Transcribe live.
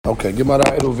Okay, Gemara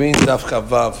Eruvin Daf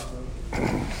Chavav.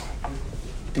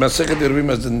 Masechet Eruvin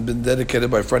has been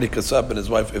dedicated by Freddie Kassab and his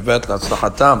wife Yvette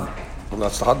Latzlahatam.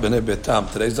 Latzlahat Bnei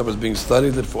Betam. Today's daf is being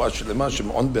studied at Fuad Shlema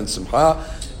Shimon Ben Simcha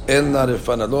El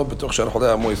Narefanalo B'toch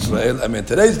Sharcholei Amo Yisrael. Amen.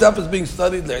 Today's daf is being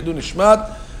studied Le'edun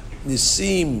Nishmat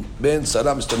Nisim Ben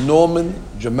Sarah, Mr. Norman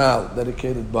Jamal,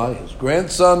 dedicated by his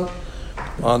grandson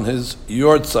on his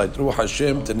yard site. Ruach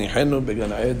Hashem Tenihenu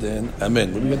Began Eden.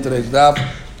 Amen. We begin today's daf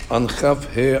on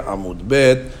Chaf He Amud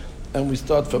Bet, and we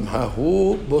start from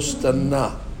Hahu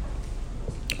Bostana.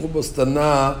 Hahu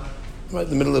Bostana, right in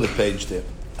the middle of the page there.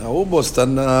 Hahu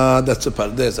Bostana, that's a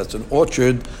pardes, that's an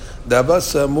orchard. Dava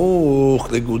Samuch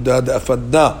Legudad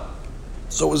Afadna.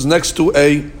 So it was next to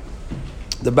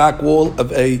the back wall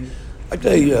of a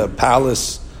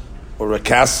palace or a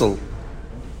castle.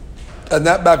 And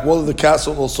that back wall of the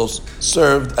castle also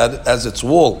served as its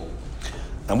wall.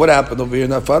 And what happened over here?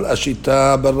 Nafal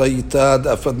ashita barayita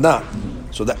dafadna.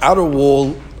 So the outer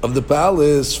wall of the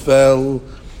palace fell,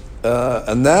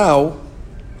 and now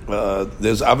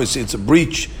there's obviously it's a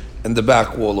breach in the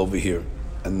back wall over here,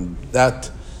 and that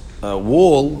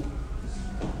wall,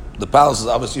 the palace is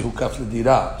obviously hukaf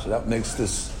l'dira. So that makes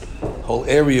this whole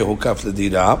area hukaf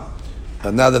l'dira.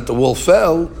 And now that the wall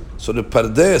fell, so the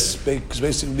pardes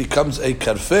basically becomes a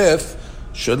karfef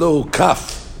shelo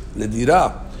hukaf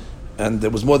l'dira. And there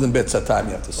was more than Bet Satayim,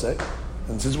 you have to say.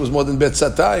 And since it was more than Bet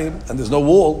Satayim, and there's no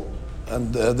wall,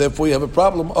 and therefore you have a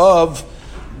problem of,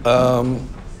 how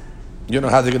they're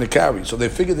going to carry. So they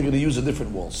figured they're going to use a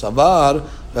different wall. Savar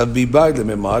Rabbi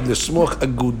Lememad L'smoch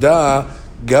Aguda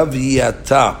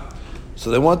Gaviyata. So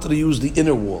they wanted to use the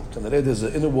inner wall. And there's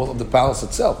an inner wall of the palace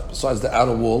itself, besides the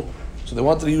outer wall. So they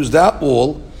wanted to use that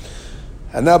wall.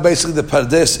 And now basically the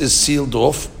pardes is sealed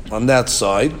off on that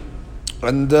side.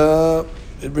 And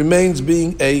it remains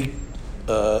being a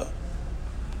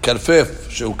karfef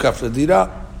sheukaf ledira.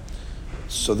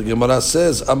 So the Gemara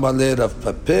says, "Amale Rav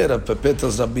Pape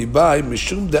tells Rabbi Bai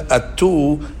mishum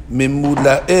de'atu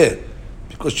mimula'eh,"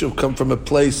 because you've come from a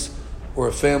place or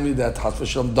a family that Chas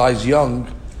v'shalom dies young.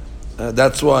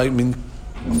 That's why a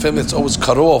family that's always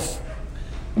cut off.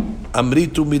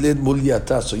 Amritu miled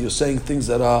mulyata. So you're saying things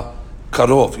that are cut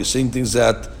off. You're saying things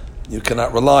that you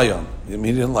cannot rely on. You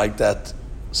didn't like that.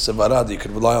 Sevarad, you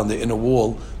could rely on the inner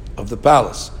wall of the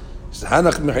palace. Those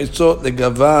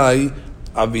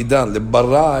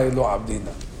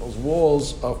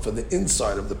walls are for the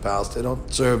inside of the palace. They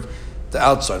don't serve the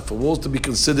outside. For walls to be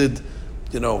considered,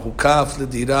 hukaf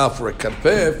l'dira for a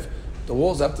karpef, the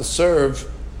walls have to serve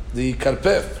the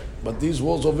karpef. But these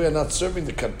walls over here are not serving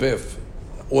the karpef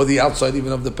or the outside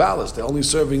even of the palace. They're only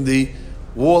serving the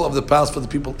wall of the palace for the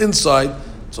people inside.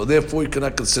 So therefore, you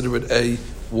cannot consider it a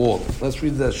wall. Let's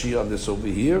read the Shiur on this over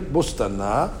here.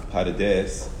 Bustana.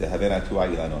 Pardes, the Havena tu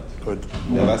ayilanot. Good.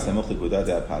 Dava samuch leguda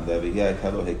de apanda, v'hiya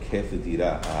etalo hekef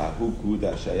l'dira. Ahu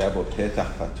guda shaya bo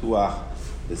petach patuach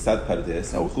l'sad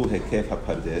pardes. Ahu hekef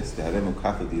hapardes, the Havena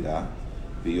mukaf l'dira.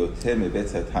 V'yotem mebet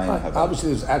satayim haba.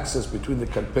 Obviously, there's access between the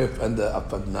karpef and the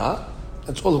apadna.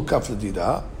 It's all hukaf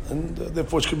l'dira, and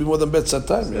therefore it could be more than bet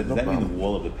satayim. So does that mean the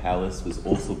wall of the palace was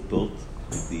also built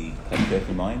with the karpef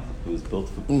in mind? It was built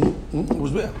for... It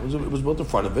was built in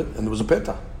front of it, and there was a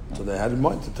peta. So they had in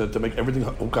mind to make everything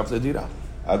hukaf l'dira.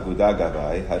 אגודה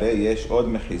גבאי, הרי יש עוד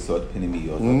מחיסות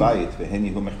פנימיות בבית, והן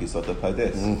יהיו מחיסות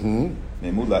הפרדס.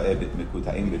 ממולאי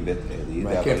מקוטעים בבית אלי.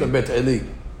 Right, came from Bet Eli.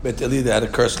 Bet Eli, they had a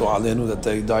curse law alenu that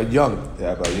they died young.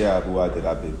 דאביה אבוה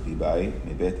דרבי ביבאי,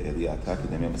 מבית אלי עתה,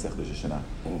 כדמי מסך ראש השנה.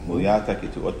 מולייתה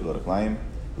כתועות בלורכליים,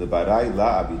 לבראי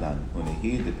לה עבידן,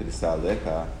 ונהי דפריסה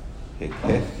לקה,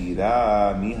 היקף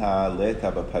דירה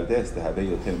מהלטה בפרדס, דהווה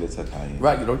יותר בצתיים.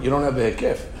 Right, you don't have a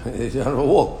hekef. You don't have a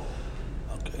wall.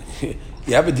 Okay.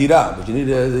 You have a dira, but you need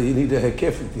a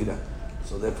hekef dira.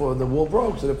 So therefore the wall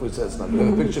broke, so therefore it says not. You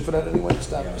have a picture for that anyway?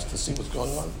 Stop just to see what's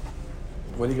going on.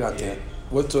 What do you got there?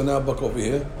 What's on our book over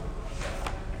here?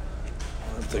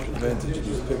 I'll take advantage of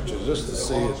these pictures just to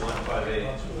see it.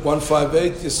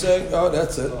 158, you say? Oh,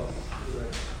 that's it.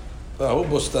 Who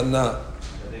Bustana?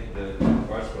 I think the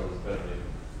first one was better.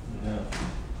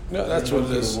 Yeah, that's what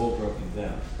it is. The wall broken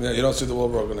down. Yeah, you don't see the wall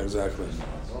broken exactly.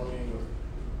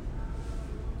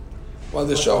 Well,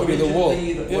 they're showing you the wall.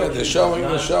 Yeah, they're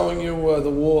showing you the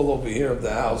wall over here of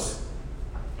the house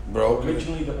broke.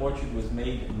 Originally, the orchard was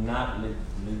made not lit.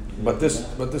 But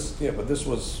this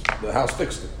was the house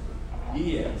fixed it.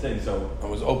 Yeah, I'm saying so. I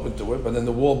was open to it, but then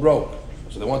the wall broke.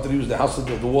 So they wanted to use the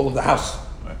wall of the house.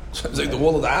 Right. So it's like the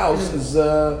wall of the house is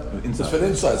for the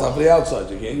inside, it's not for the outside.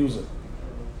 You can't use it.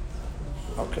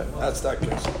 Okay, that's that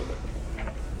case over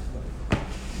there.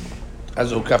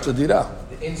 As a hukaf dira.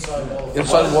 Inside wall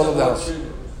Inside wall of the house. You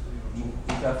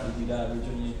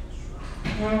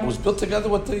It was built together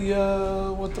with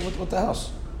the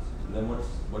house. Then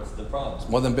what's the problem? It's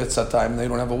more than Bet Satayim, they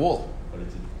don't have a wall. But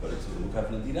it's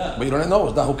hukaf l'dira. But you don't know,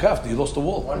 it's not hukaf, you lost the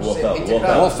wall. Why The don't you say Wall Peter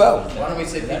wall Krab? fell. Why don't we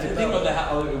say That's the Peter thing Krab? of the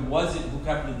house. Was it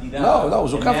hukaf l'dira? No, it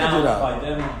was hukaf l'dira. By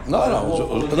them, No, the it wall was-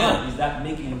 falling no. down, is that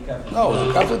making hukaf l'dira? No, it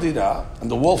was hukaf l'dira,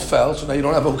 and the wall fell, so now you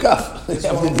don't have a hukaf. You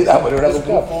have l'dira, but you don't have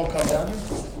hukaf. All come down here?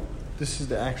 This is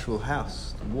the actual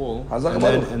house, the wall, Hazak and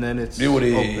Baruch. then it's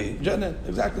Beauty. open. Jannah,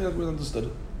 exactly like we understood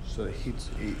it. So the heat's.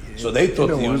 So they thought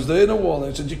inner to one. use the inner wall,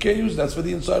 and they said you can't use that's for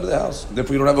the inside of the house.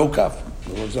 Therefore, you don't have a hukaf.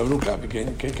 You don't have a hukaf.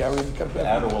 You can't carry any hukaf The back.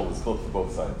 outer wall was built for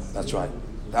both sides. That's right.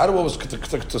 The outer wall was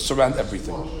to surround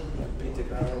everything. Peter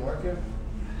Krab don't work here?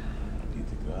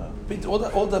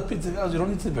 All the pizza guys, you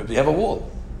don't need to. You have a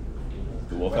wall.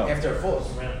 The wall But fell. after it falls.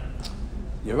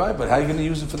 You're right, but how are you going to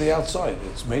use it for the outside?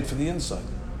 It's made for the inside.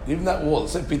 Even that wall,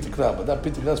 it's like pita krab, but that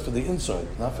pita krab is for the inside,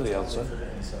 not for the outside.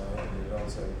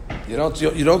 You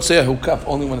don't say a hukaf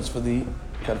only when it's for the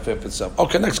karfef itself.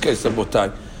 Okay, next case,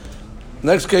 Rabotai.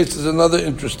 Next case is another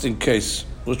interesting case,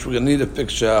 which we're going to need a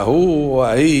picture. Hu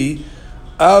ahi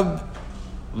ab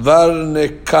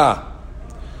varneka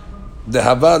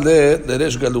dehava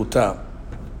leresh galuta.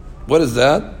 What is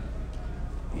that?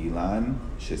 Ilan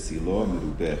shesilo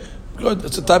merubeh. Good.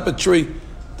 It's a type of tree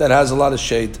that has a lot of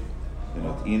shade.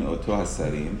 ונוטעין אותו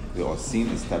השרים, ועושים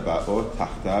הסתבעות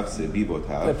תחתיו They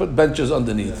סביבותיו, put benches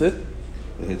underneath it.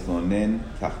 להתלונן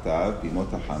תחתיו בימות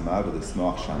החמה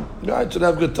ולשמוח שם. Right, should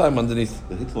have a good time underneath.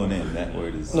 להתלונן, that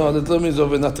word is... No, the means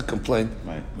over not to complain.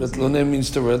 Right. The means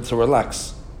to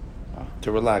relax.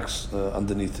 To relax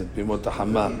underneath it. Bimot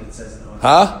hama. It says no.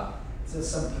 Huh? It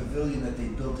says some pavilion that they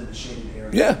built in a shaded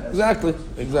area. Yeah, That's- exactly.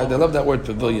 Exactly. I love that word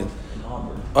pavilion.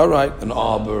 All right, an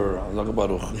arbor. Allah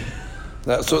Baruch.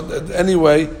 So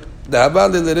anyway, the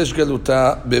Habal Lirish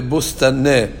Galuta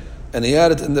Bebustaneh, and he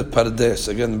had it in the Pardes.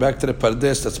 Again, back to the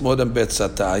Pardes, that's more than Bet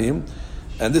Satayim.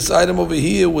 And this item over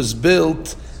here was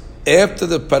built after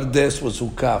the Pardes was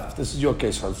Hukaf. This is your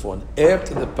case, Halfon.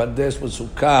 After the Pardes was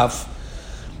Hukaf,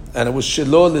 and it was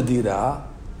Shiloh Ledira.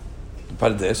 The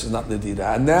Pardes is not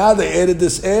Ledira. And now they added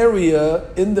this area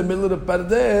in the middle of the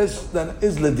Pardes that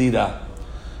is Ledira.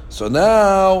 So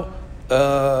now,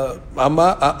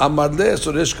 Amadle,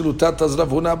 so Resh Kilutat Tazrav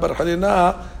Huna Bar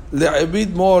Halina,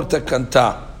 Le'abid Mor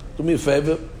Takanta. Do me a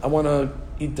favor, I want to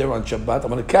eat there on Shabbat, I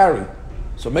want to carry.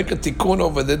 So make a tikkun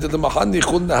over there,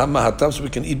 so we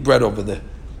can eat bread over there.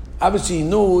 Obviously, you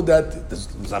knew that there's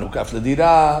not hukaf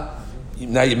l'dira,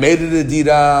 now you made it a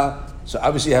dira, so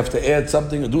obviously you have to add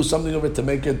something or do something of it to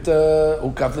make it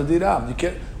hukaf l'dira. You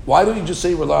can't. Why don't you just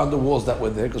say rely on the walls that were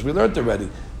there? Because we learned already.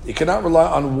 You cannot rely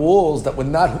on walls that were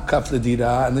not hukaf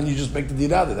l'dira, and then you just make the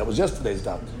dira there. That was yesterday's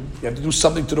dam. You have to do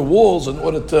something to the walls in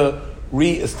order to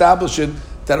re-establish it,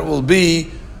 that it will be,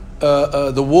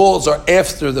 the walls are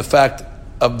after the fact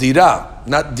of dira,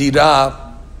 not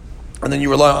dira, and then you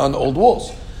rely on the old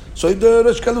walls. So the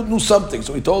Resh Kalut knew something,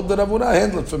 so he told the Ravuna,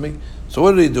 handle it for me. So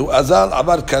what did he do? Azal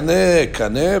abar kaneh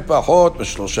pachot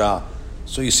mishlosha.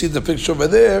 So you see the picture over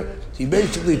there, he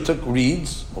basically took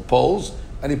reeds or poles,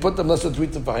 and he put them less than 3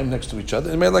 to 5 next to each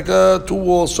other. He made like 2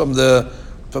 walls from the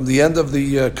end of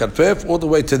the karpef all the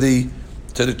way to the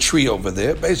tree over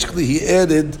there. Basically, he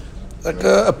added like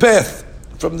a path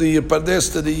from the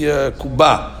pardes to the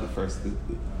kuba. The first,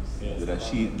 the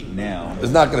Rashi now...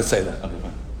 It's not going to say that. Okay,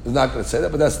 fine. It's not going to say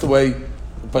that, but that's the way,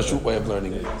 the Pashut way of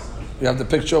learning it. You have the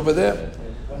picture over there.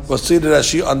 We'll see the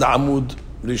Rashi on the Amud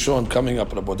Rishon coming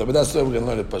up about that, but that's the way we're going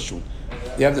to learn it Pashut.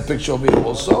 You have the picture over here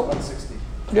also. 160.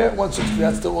 Yeah, 160.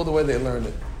 That's all the way they learned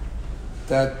it.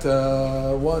 That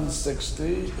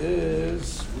 160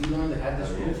 is. We learned it had this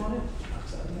roof on it?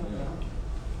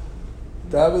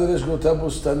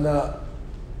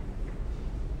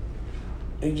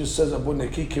 He just says Abu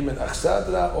Nekikim in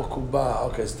Aksadra or Kuba.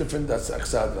 Okay, it's different. That's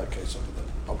Aksadra case over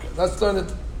there. Okay, let's learn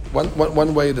it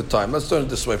one way at a time. Let's learn it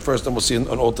this way first, and we'll see an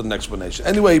alternate explanation.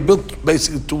 Anyway, he built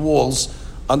basically 2 walls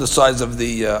on the sides of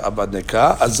the Abad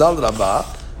Nekah. Azal Rabah.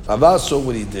 Rabah saw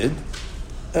what he did,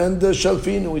 and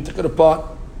Shalfinu, he took it apart.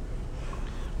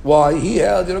 Why? He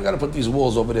held, you don't got to put these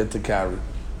walls over there to carry.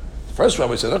 First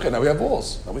Rabbi said, okay, now we have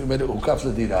walls. Now we made it hukaf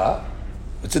l'dira.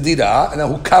 It's a dira, and now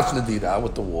hukaf l'dira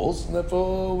with the walls, and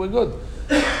therefore we're good.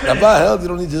 Rabbi held, you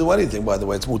don't need to do anything, by the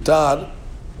way. It's mutar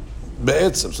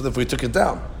be'etzim, so therefore he took it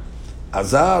down.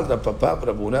 Azar, Rapapa,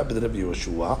 Rabuna, B'Rabbi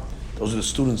Yoshua. Those are the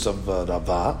students of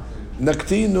Rabah.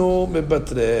 Naktinu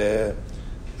mebatre.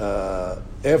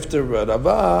 After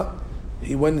Rabah,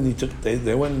 he went and he took.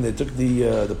 They went and they took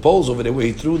the poles over there where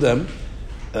he threw them,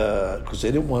 because they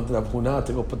didn't want Rav Huna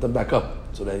to go put them back up,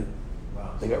 so they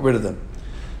got rid of them.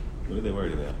 What are they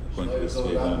worried about? According to this So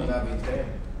way, Rabbi Yomi. not be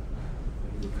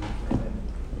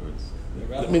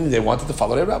there. Meaning they wanted to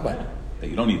follow their rabbi.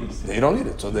 You don't need this. They don't need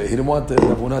it. So he didn't want the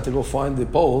Ravuna to go find the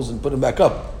poles and put them back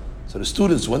up. So the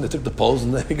students went, they took the poles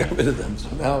and they got rid of them. So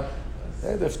now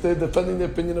they're defending the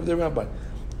opinion of their rabbi.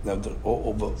 Now the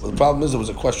problem is there was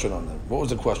a question on them. What was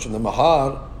the question? The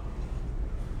Mahar,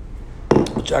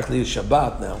 which actually is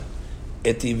Shabbat now,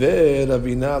 Etive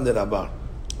Ravina le Rabbah.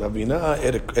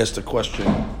 Ravina asked a question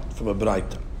from a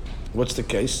Braita. What's the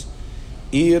case?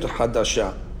 Ir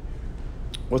Hadasha.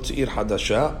 What's Ir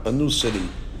Hadasha? A new city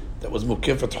that was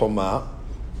Mukifat Homa,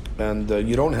 and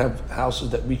you don't have houses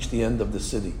that reach the end of the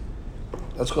city.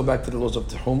 Let's go back to the laws of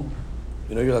Tehum.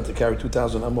 You know you're allowed to carry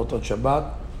 2,000 amot on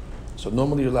Shabbat. So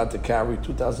normally you're allowed to carry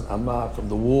 2,000 amah from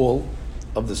the wall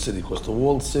of the city, because the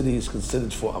walled city is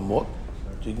considered for amot.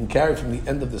 So you can carry from the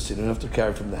end of the city. You don't have to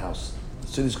carry from the house. The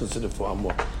city is considered for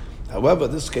amot. However,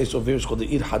 this case over here is called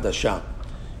the Ir Hadasha.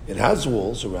 It has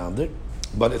walls around it,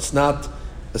 but it's not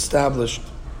established,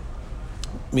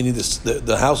 meaning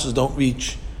the houses don't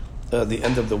reach the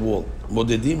end of the wall.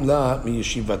 Modedim la mi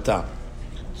yeshivata.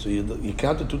 So you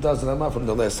count the 2,000 amah from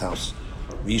the last house.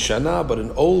 Vishana, but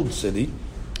an old city,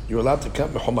 you're allowed to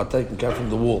count mechomata, you can count from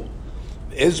the wall.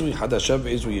 Ezri hadasha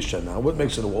ve'ezri yeshana. What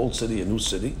makes it an old city, a new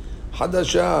city?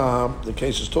 Hadasha, the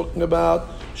case is talking about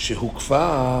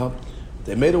shehukfa.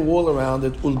 They made a wall around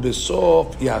it.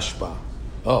 Ulbesof yashba.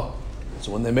 Oh,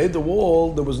 so when they made the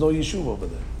wall, there was no yeshuv over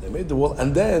there. They made the wall,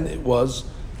 and then it was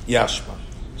yashba.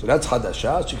 So that's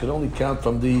hadasha. So you can only count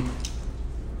from the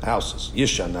houses.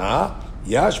 Yeshana,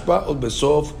 yashba,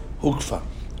 ulbesof hukfa.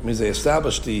 It means they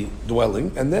established the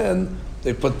dwelling, and then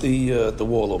they put the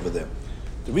wall over there.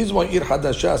 The reason why Ir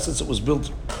Hadasha, since it was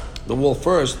built, the wall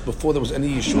first, before there was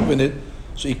any yeshuv in it,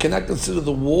 so you cannot consider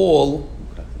the wall,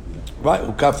 right,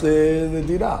 Ukaf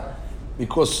Ledira.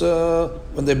 Because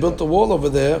when they built the wall over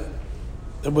there,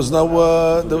 there was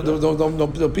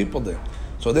no people there.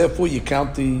 So therefore you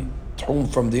count the Tehum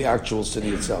from the actual city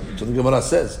itself. So the Gemara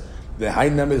says,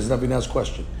 V'hainame is Ravina's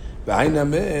question.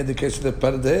 V'hainame, the case of the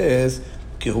Pardes,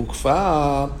 Ki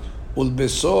hukfa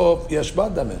ulbesof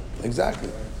yashbad dameh. Exactly.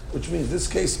 Which means this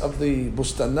case of the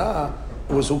Bustana,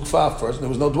 it was hukfa first, and there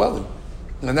was no dwelling.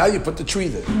 And now you put the tree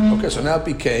there. Okay, so now it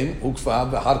became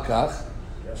hukfa v'harkach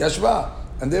yashba.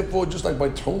 And therefore, just like by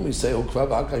Tehum, we say hukfa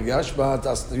v'harkach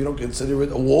yashba, you don't consider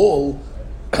it a wall.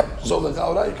 So the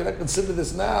Chaura, you cannot consider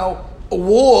this now a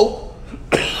wall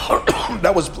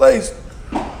that was placed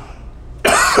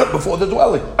before the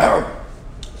dwelling.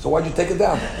 So why'd you take it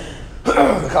down?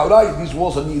 The Chaura, these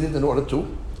walls are needed in order to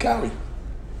carry.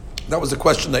 That was the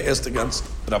question they asked against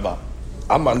Rabbah.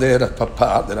 Amar le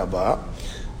Papa the Rabbah.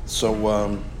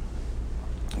 So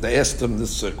they asked him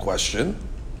this question,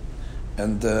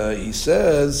 and he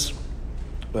says,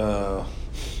 another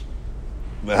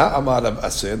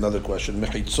question,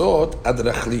 mechitzot ad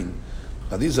rachlin.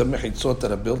 Now these are mechitzot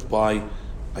that are built by,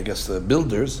 I guess, the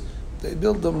builders. They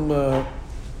build them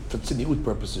for tziniut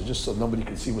purposes, just so nobody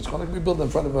can see what's going on. Like we build in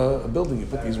front of a building. You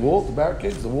put these walls, the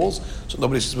barricades, the walls, so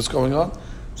nobody sees what's going on.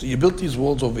 So you built these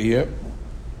walls over here.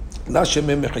 La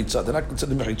shemem mechitzah. They're not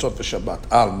considered mechitzot for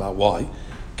Shabbat. Alma, why?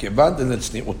 Kevan de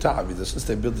tzniut ta'avida. Since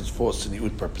they built it for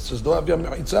tzniut purposes, do avya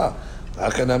mechitzah.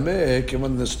 Ha'kanameh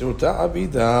kevan de tzniut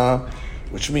ta'avida.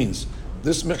 Which means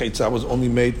this mechitzah was only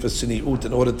made for tzniut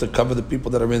in order to cover the people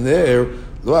that are in there.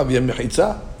 Lo avya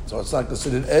mechitzah. So it's not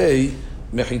considered a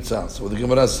mechitzah. So the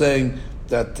Gemara is saying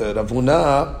that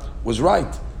Ravuna was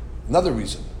right. Another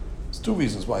reason. There's two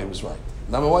reasons why he was right.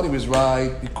 Number one, he was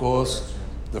right because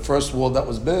the first wall that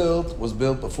was built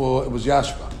before it was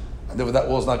Yashba. And therefore that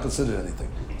wall is not considered anything.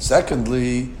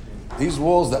 Secondly, these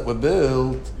walls that were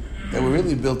built, they were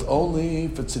really built only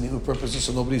for tziniut purposes,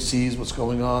 so nobody sees what's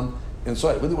going on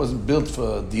inside. It really wasn't built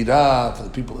for dira, for the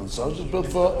people inside. It was just built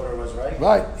for... order was right.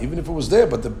 Right, even if it was there,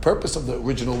 but the purpose of the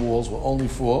original walls were only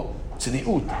for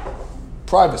tziniut,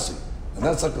 privacy. And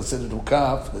that's not considered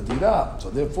hukaf, the dira. So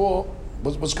therefore,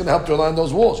 what's going to help to align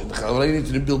those walls? You need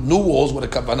to build new walls with a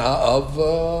kavanah of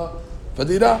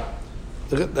fadira.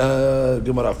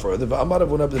 Gemara further.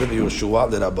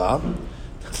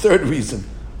 Third reason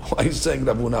why he's saying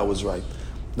Ravuna was right.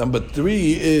 Number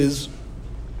 3 is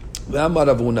V'amar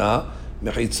Ravuna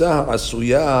mechitzah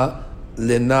asuya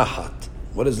lenahat.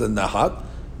 What is lenahat?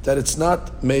 That it's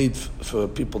not made for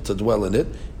people to dwell in it.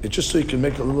 It's just so you can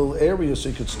make a little area so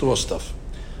you can store stuff.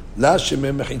 La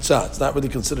shemem mechitzah. It's not really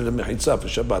considered a mechitzah for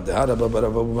Shabbat.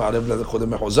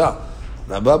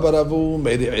 Rabba Baravu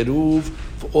made an eruv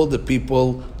for all the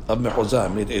people of Mechuzah.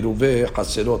 Made eruvei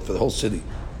chaserot for the whole city.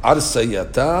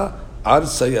 Arsayata,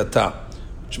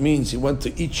 which means he went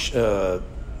to each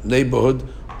neighborhood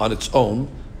on its own,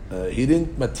 He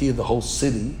didn't matir the whole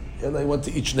city. And he went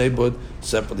to each neighborhood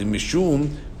separately. Mishum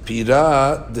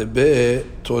pira debe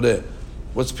toreh.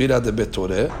 What's pira debe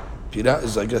toreh? Pira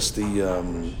is, I guess,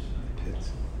 the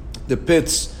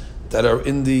pits that are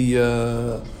in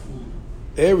the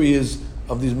areas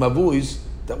of these mavuis.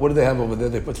 That what do they have over there?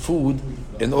 They put food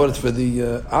in order for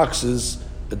the oxes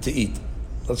to eat.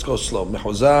 Let's go slow.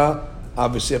 Mehuzah,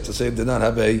 obviously, you have to say, did not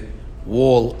have a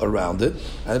wall around it,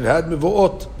 and it had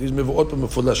mivuot. These mivuot were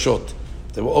mefulashot.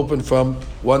 They were open from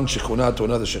one shechuna to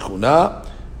another shechuna,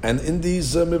 and in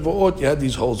these mivuot, you had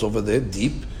these holes over there,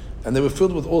 deep, and they were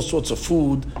filled with all sorts of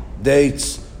food,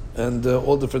 dates, and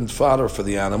all different fodder for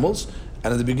the animals.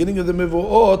 And at the beginning of the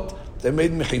mivuot, they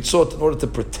made mechitzot in order to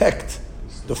protect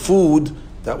the food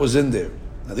that was in there.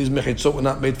 Now, these mechitzot were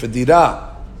not made for dirah,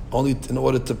 only in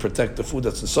order to protect the food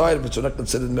that's inside of it. So not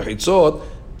considered mechitzot,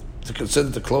 to consider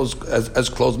to close as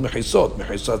closed mechitzot,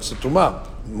 mechitsat setuma,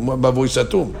 mavui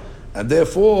satum, and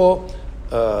therefore,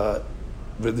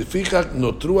 v'lefichach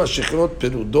notru hashechrot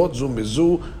perudot zu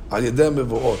mizu al yedei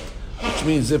mevuot, which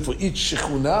means therefore each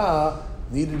shechuna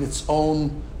needed its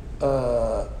own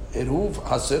eruv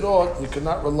haserot. You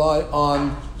cannot rely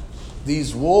on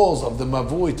these walls of the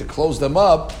mavui to close them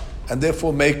up, and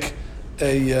therefore make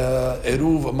a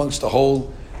eruv amongst the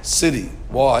whole city.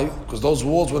 Why? Because those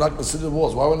walls were not considered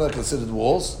walls. Why were they not considered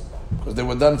walls? Because they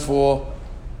were done for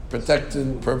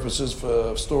protecting purposes,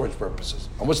 for storage purposes.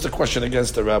 And what's the question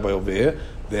against the rabbi over here?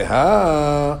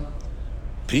 Deha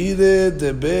pide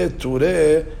debe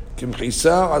ture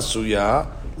kimchisa asuya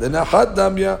lenachat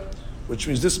damya, which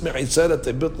means this mechisa that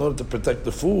they built in order to protect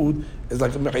the food is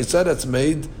like a mechisa that's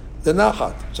made the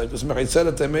nachat. It's like this mechitza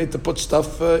that they made to put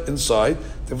stuff inside.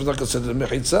 Therefore, it's not considered a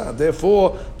mechitza.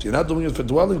 Therefore, so you're not doing it for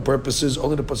dwelling purposes,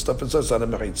 only to put stuff inside. It's not a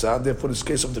mechitza. Therefore, in this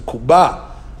case of the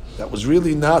kuba, that was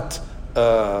really not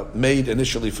made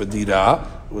initially for dirah.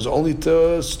 It was only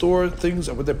to store things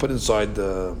and what they put inside,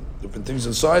 different things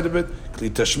inside of it.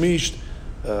 Kli tashmish.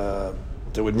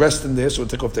 They would rest in there, so they would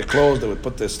take off their clothes. They would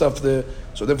put their stuff there.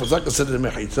 So therefore, it's not considered a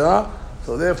mechitza.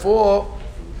 So therefore,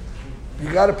 you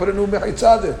got to put a new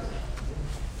mechitza there.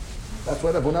 That's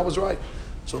why Ravuna was right.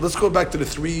 So let's go back to the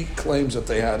three claims that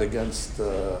they had against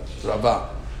Rava.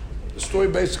 The story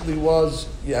basically was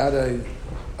you had a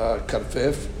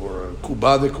karfef, or a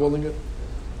kuba they're calling it,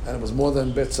 and it was more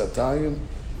than bet satayim.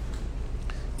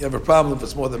 You have a problem if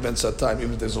it's more than bet satayim,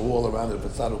 even if there's a wall around it, if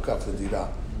it's not ukaf the dirah.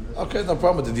 Okay, no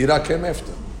problem. The dirah came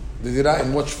after. The dirah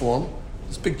in what form?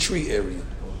 This big tree area.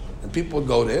 And people would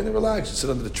go there and they relax, sit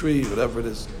under the tree, whatever it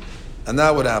is. And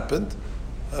now what happened?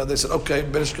 They said, okay,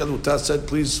 Berish Galuta said,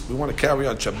 please, we want to carry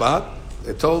on Shabbat.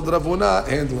 They told Ravuna,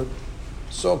 handle it.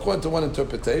 So according to one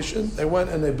interpretation, they went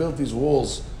and they built these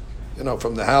walls,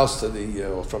 from the house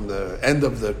to from the end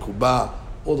of the Kuba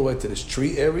all the way to this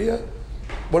tree area.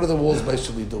 What are the walls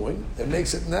basically doing? It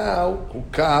makes it now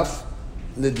Hukaf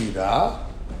Ledira.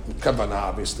 Kavana,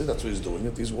 obviously, that's what he's doing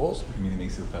at these walls. Meaning it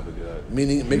makes it ukaf l'dirah.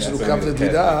 Meaning it makes it ukaf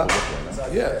l'dirah.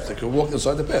 Yeah, they could walk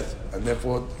inside the path. And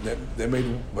therefore, they made,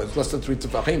 but it's less than 3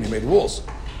 tefachim, he made walls.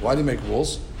 Why did he make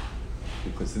walls?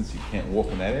 Because since you can't walk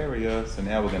in that area, so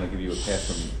now we're going to give you a path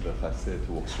from the chassid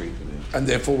to walk straight to the... And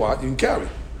therefore what? You can carry.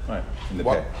 Right, in the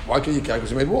Why, path. why can you carry?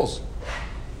 Because you made walls.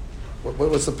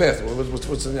 What's the path?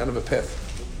 What's the end of a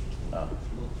path? Oh.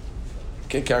 You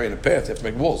can't carry in a path, you have to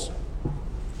make walls.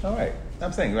 All right.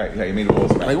 I'm saying, right, yeah, you made the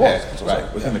walls. Made walls. That's what I'm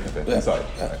Right, saying. within Yeah. the cafe, Yeah. inside.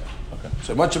 Yeah. Right. Okay.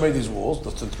 So once you made these walls,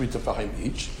 that's the 3 tefachim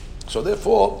each. So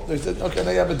therefore, they said, okay, now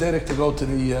you have a derek to go to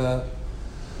the...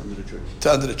 under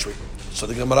the tree. So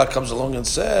the Gemara comes along and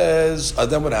says,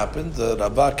 then what happened? The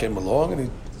Rabbah came along and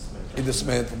he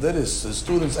dismantled it. His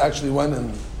students actually went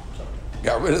and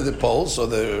got rid of the poles, so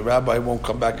the rabbi won't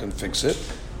come back and fix it.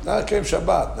 Now it came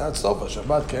Shabbat. Now it's over.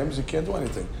 Shabbat came, so he can't do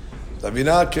anything.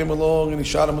 Ravina came along and he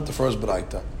shot him with the first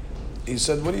braita. He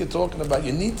said, what are you talking about?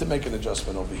 You need to make an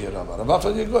adjustment over here, Rabbah. Rabbah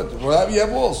said, you're good. Well, you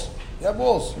have walls. You have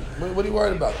walls. What are you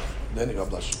worried about? Then he got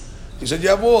blush. He said, you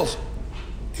have walls.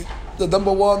 The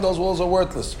number one, those walls are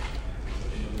worthless.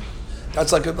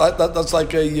 That's like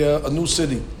a new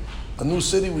city. A new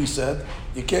city, we said,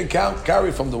 you can't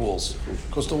carry from the walls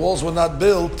because the walls were not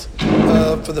built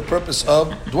for the purpose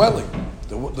of dwelling.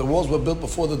 The walls were built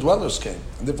before the dwellers came,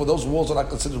 and therefore those walls are not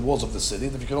considered walls of the city.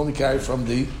 That you can only carry from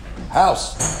the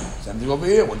house. Same thing over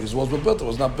here. When these walls were built, it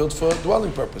was not built for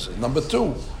dwelling purposes. Number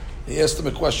two, he asked him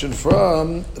a question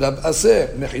from Rab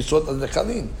Aseh, Mechisot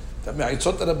Adrechalim. That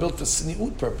Mechisot that are built for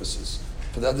siniut purposes,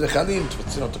 for the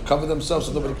Adrechalim, to cover themselves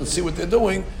so nobody can see what they're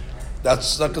doing.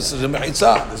 That's not considered a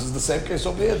mechitzah. This is the same case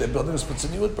over here. They're building this for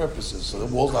tzniut purposes. So the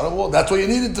wall's not a wall. That's why you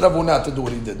needed Ravuna to do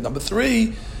what he did. Number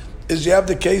three is you have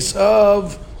the case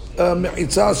of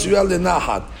mechitzah suyah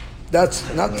lenahat.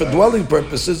 That's not for dwelling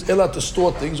purposes, illa to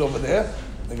store things over there.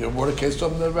 I give a case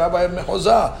from the Rabbi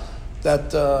Mehozah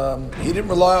that he didn't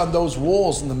rely on those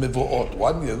walls in the mivuot.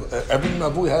 Every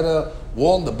mavu had a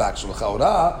wall in the back, so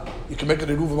l'chaura you can make an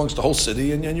eruv amongst the whole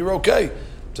city and you're okay.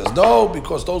 He says no,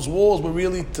 because those walls were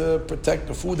really to protect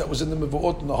the food that was in the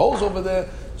mivuot and the holes over there.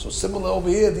 So similar over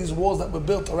here, these walls that were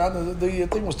built around the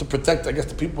thing was to protect. I guess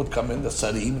the people would come in, the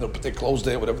sarim, they'll put their clothes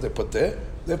there, whatever they put there.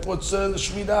 Therefore, it's the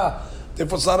shmidah.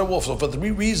 Therefore, it's not a wall. So for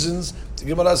 3 reasons, the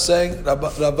Gemara is saying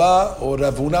Rava or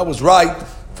Ravuna was right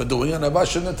for doing it, and Rava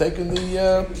shouldn't have taken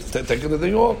the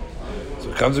thing off. So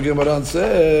it comes to Gemara and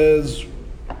says,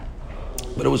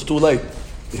 but it was too late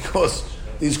because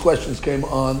these questions came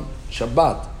on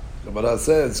Shabbat. Gemara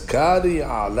says, Kari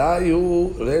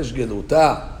alayu resh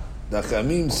geluta. The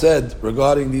Chamim said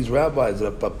regarding these rabbis,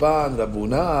 Rav Papa and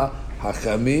Ravuna,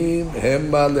 Hachamim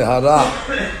hemma lehara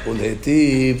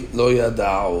ulhetiv lo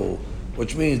yada'u.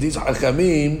 Which means these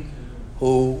Hachamim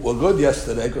who were good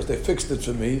yesterday because they fixed it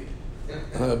for me,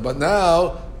 but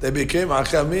now they became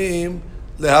Hachamim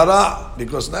lehara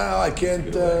because now I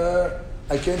can't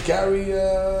carry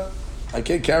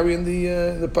in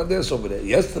the pardes over there.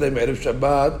 Yesterday, Erev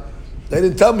Shabbat, they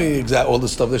didn't tell me exactly all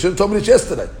this stuff. They should have told me this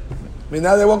yesterday. I mean,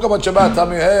 now they woke up on Shabbat, tell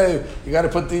me, hey, you got to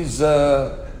put these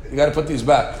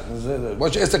back. Why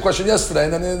don't you ask the question yesterday,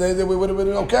 and then they would have been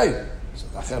okay. So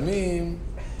Hachamim,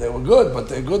 they were good, but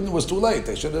their good was too late.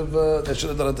 They should have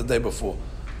done it the day before,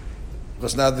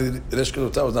 because now the Resh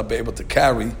Keduta was not be able to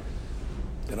carry.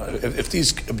 You know, if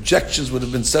these objections would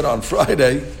have been said on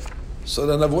Friday, so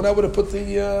then Avuna would have put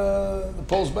the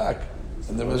poles back,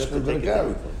 and the Resh Keduta going to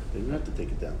carry. They didn't have to take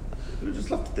it down. They would have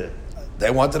just left it there. They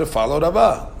wanted to follow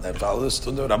Rabbah. They followed this.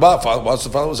 Rabbah wants to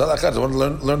follow his halakha. They want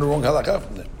to learn the wrong halakha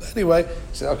from them. Anyway,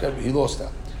 he said, okay, he lost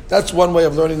out. That's one way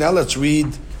of learning. Now let's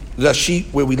read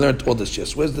Rashi, where we learned all this.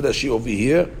 Yes, where's the Rashi over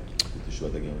here?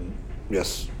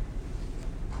 Yes,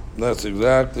 that's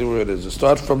exactly where it is.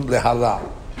 Start from Lehara.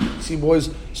 See,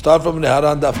 boys, start from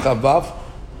Lehara and Daf Chavav.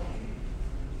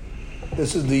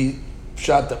 This is the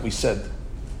shot that we said.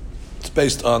 It's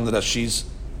based on the Rashi's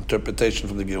interpretation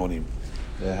from the Geonim.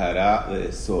 להרע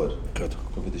לאסור. Good.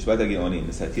 ובתשבת הגאונים,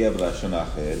 נסעתי בלשון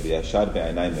אחר, וישר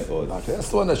בעיניי מאוד. Okay, that's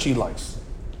the one that she likes.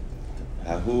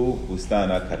 ההוא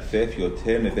בוסתן הכרפף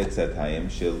יותר מבית סתיים,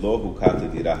 שלא הוקף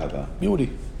לדירה הבאה. Beauty.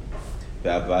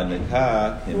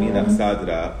 והבנקה כמין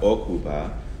אכסדרה או קובה,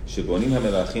 שבונים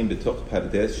המלאכים בתוך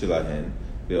פרדס שלהן,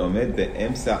 ועומד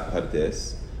באמצע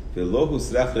פרדס, ולא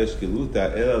הוסרח לשגלותה,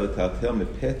 אלא לטלטל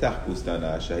מפתח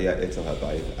בוסתנה, שהיה אצל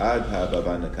הבית, עד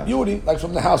הבנקה. Beauty, like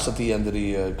from the house at the end of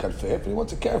the karfef, and he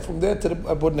wants to carry from there to the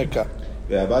abudneka.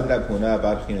 ועבד רב הונא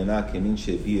בר חיננה כמין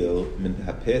שביל, מן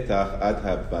הפתח עד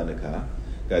הבנקה,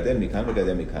 גדר מכאן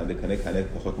וגדר מכאן, וקנה קנה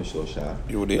פחות משלושה,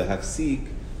 להפסיק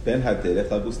בין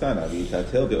הדרך לבוסתנה,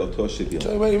 ויטלטל באותו שביל.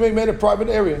 So he made a private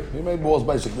area. He made walls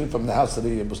basically from the house to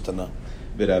the bustana.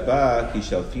 ורבה כי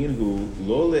שלפין הוא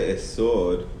לא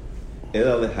לאסור,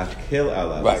 אלא להקל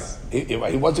עליו. Right.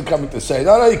 He wasn't coming to say,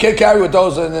 no, you can't carry with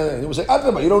those. And he was saying,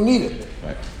 you don't need it.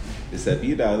 Right.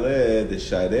 וסביר עלה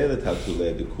דשארה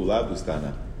לטלטולה בכולה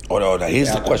בוסתנה. Oh, no,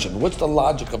 here's the question. What's the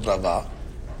logic of Rava?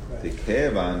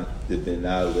 דכיוון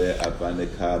דבנה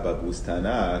לאבנקה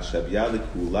בבוסתנה, שוויה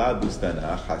לכולה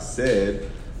בוסתנה, חסר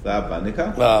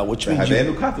לאבנקה. Which means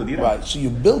right. So you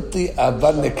built the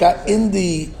avaneka in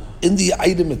the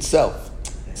item itself.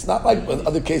 It's not like in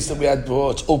other cases that we had,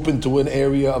 it's open to an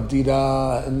area of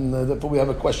dira, and therefore we have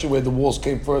a question where the walls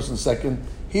came first and second.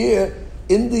 Here,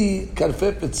 in the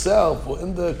karfef itself, or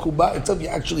in the kuba itself, you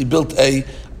actually built a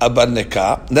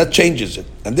abaneka, and that changes it.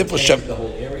 And therefore, the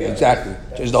whole area. Exactly.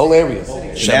 Changes the whole area.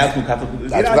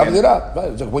 That's dira.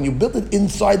 Right. So when you build it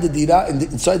inside the dira,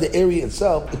 inside the area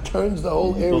itself, it turns the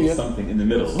whole area. Something in the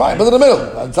middle. Right, but in the middle.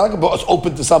 It's not like it's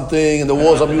open to something, and the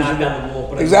walls I'm using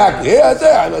it. Exactly. Yeah,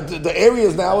 there. The area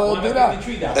is now dira.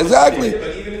 Exactly.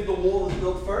 But even if the wall is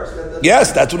built first,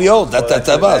 yes, that's what he holds. That's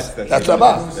Abbas. That's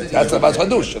Abbas. That's Abbas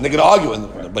Hadush. And they're going to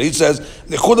argue. But he says,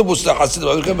 "Lechuda busach hasid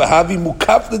v'havi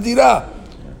mukaf l'dira."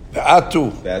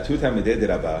 Ve'atu. Ve'atu tamidei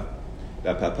derabah,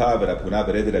 rapapa v'rapuna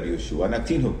bered Rabbi Yeshua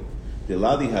naktinhu.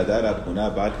 Delali hadar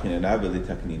rapuna bar chinena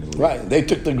v'litakninu. Right. They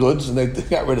took the goods and they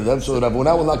got rid of them, so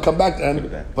Rabuna will not come back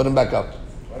and put them back up.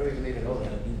 Why do we even need to know that?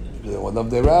 They want them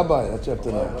their rabbi. That's what you have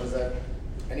to know. What is that?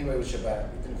 Anyway, with Shabbat.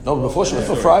 No, before Shabbat,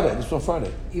 for Friday. This was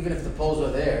Friday. Even if the poles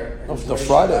were there. No, for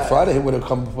Friday he would have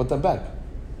come and put them back.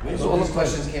 All the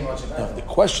questions came on Shabbat. No, the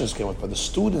questions came up, but the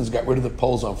students got rid of the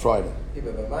poles on Friday. Yeah,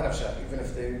 but even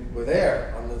if they were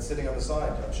there, sitting on the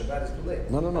side, Shabbat is too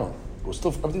late. No. It was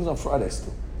still, everything's on Friday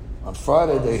still. On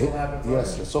Friday, they this hit. all happened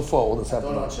Yes, Friday? so far all this I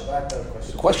thought happened. on Shabbat the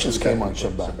question. The questions came on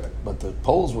Shabbat, but the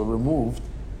poles were removed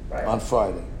Right. on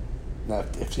Friday. Now,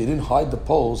 if he didn't hide the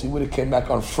poles, he would have came back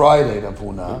on Friday, Rav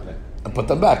Huna, and put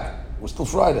them back. It was still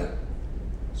Friday.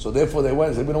 So therefore they went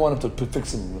and said, we don't want him to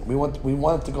fix them. We want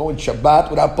him to go in Shabbat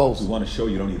without poles. We want to show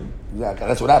you don't need them. Exactly.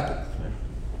 That's what happened.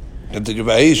 Continue.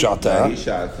 "V'ahi sha'ata."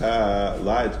 Sha'ata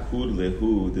la etkud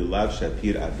lehu delav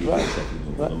shapir aviv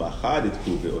shapinu. L'machad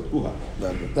etkud ve'otuha.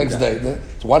 Next day.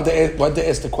 So why did they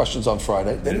ask the questions on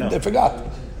Friday? They forgot.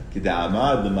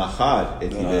 K'da'amad l'machad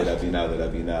et hivei rabina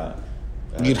l'rabina.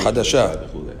 Gid hadasha.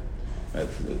 Right,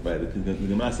 the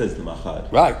Gemara says l'machad.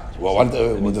 Right. Well,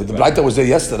 the Braita was there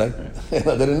yesterday. They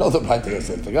didn't know the Braita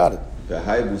yesterday. They forgot it.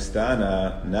 V'hai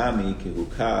bustana nami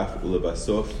kehukaf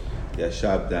ulebasof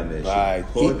yashab damesh. Right.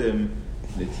 Kodem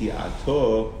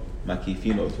neti'ato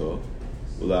makifin oto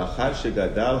ulachar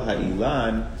shegadal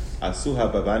ha'ilan asu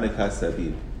habavanek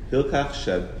hasaviv hilkach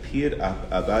shapir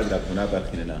abad Rabhuna bar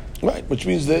Chinana. Right, which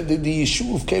means the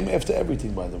Yishuv came after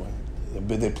everything, by the way.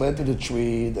 They planted a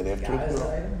tree, then after Tiara is the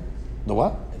item? the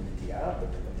what? And the tiara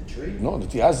of the tree? No, the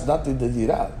tiara is not the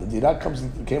dira. The dira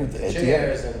came at the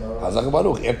chairs end. and the- Hazak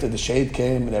Baruch, after the shade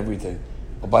came and everything.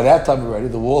 But by that time already,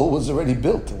 the wall was already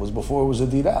built. It was before it was a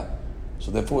dira.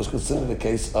 So therefore it was considered a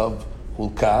case of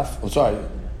hulkaf,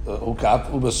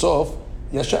 hulkaf, ubesof,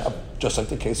 yashab, just like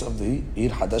the case of the Ir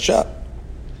Hadasha.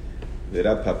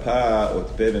 V'rab papa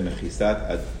otpe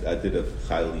v'mechisat adid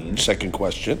chaylin. Second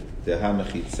question. Deha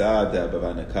mechitza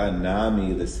de'abavanaka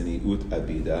nami l'siniut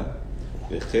abida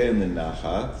v'chen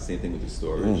l'nacha. Same thing with the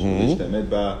storage. V'shtamed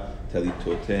ba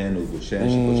talitoten u'gushen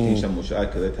sheposhtin sham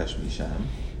mushar k'let hashmisham.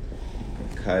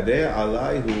 Kareh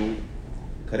alayhu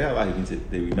means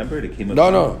that they remembered it came up.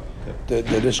 No. The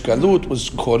Rishkalut was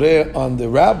Koreh on the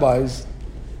rabbis,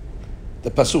 the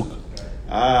Pasuk.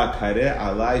 Kareh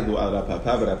alayhu al Rab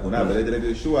Papa v'Rab Huna v'red Reb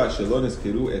Yeshua shelo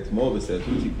nizkiru etmol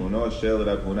v'sertu tikuno shel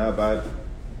Rab Huna bar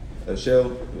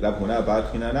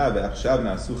Chinana ve'achshav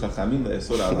na'asu chachamim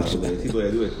le'esor alav ve'etiv lo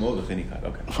yadu etmol v'chen ikar.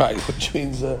 Okay. Right, which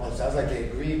means... Oh, sounds like they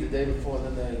agreed the day before,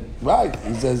 then they... right,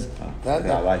 he says... that-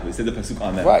 Alayhu. He said the pasuk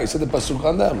on them. right, he said the Pasuk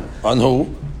on them. On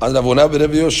who? On Rav Huna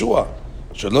v'Reb Yoshua.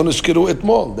 Shalom nishkiru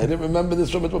etmol. They didn't remember this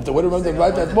from etmol. If they would have remembered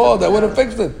right etmol, they would have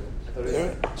fixed it.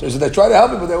 So he said, they tried to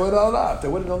help me, but they wouldn't allow. If they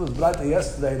would have known this Braita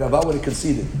yesterday, Rav would have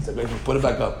conceded. He said, put it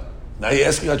back up. Now you're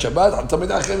asking on Shabbat, I'm Tamid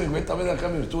Achemim, great Tamid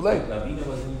Achemim, it's too late. Ravina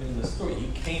wasn't even in the story.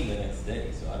 He came the next day,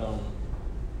 so I don't.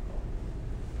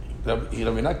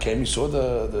 Ravina came, he saw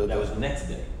That was the next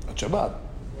day. on Shabbat.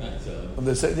 Right, so And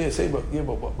they say, but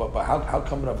how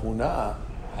come Rav Huna?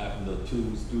 how come the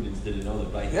two students didn't know the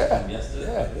Braita Yeah, came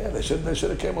yesterday? yeah, they should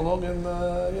have came along and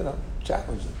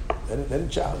challenged it. They didn't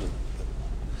challenge it.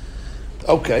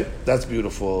 Okay, that's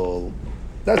beautiful.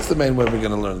 That's the main way we're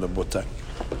going to learn the Botek.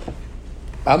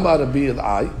 Amar Rabbi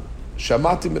Elai,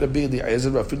 Shamati Rabbi Eliezer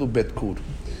Rafilu Bet Kur.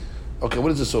 Okay,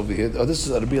 what is this over here? Oh, this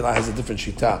is Rabbi Elai has a different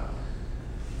shita.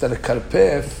 That a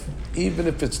karpef, even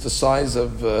if it's the size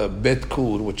of Bet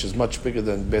Kur, which is much bigger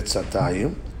than Bet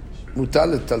Satayim,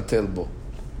 mutal taltel bo,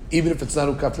 even if it's not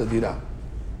hukaf ledira.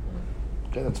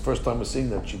 Okay, that's the first time we're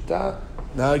seeing that shita.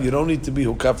 Now you don't need to be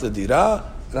hukaf ledira,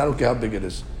 and I don't care how big it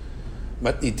is.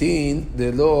 Matnitin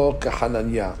de lo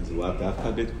kahananya. Is it allowed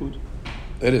dafka betkud?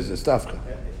 It is, it's tafka.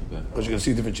 Okay. Because you can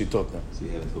see different shitot now. So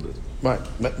you have until this. Right.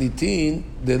 Matnitin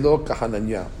de lo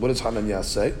kahananya. What does Hananya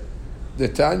say? The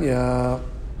Tanya,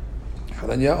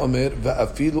 Hananya omer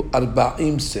va'afilu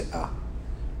arba'im se'ah.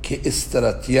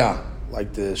 Ke'istratya.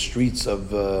 Like the streets of,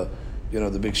 the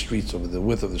big streets over the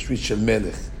width of the streets, Shel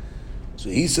Melech. So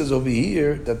he says over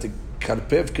here that the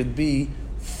karpev could be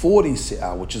 40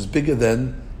 se'ah, which is bigger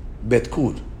than Bet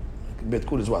Kur. Bet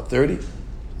Kur is what, 30?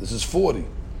 This is 40.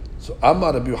 So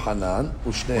Amar Rabbi Yohanan,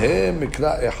 Ushnehem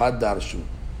Mikra Ehad Darshu.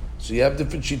 So you have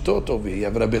different shitot over here. You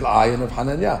have Rabbi Elai and Rabbi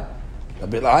Hananya.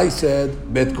 Rabbi Elai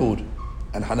said Bet Kur.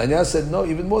 And Hananya said no,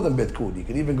 even more than Bet Kur. You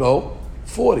can even go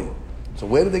 40. So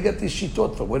where do they get these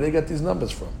shitot from? Where do they get these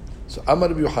numbers from? So Amar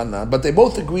Rabbi Yohanan, but they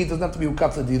both agree it doesn't have to be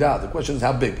Ukaf Dira. The question is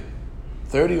how big?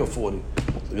 30 or 40?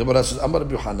 So Gemara says Amar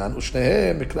Rabbi Yohanan,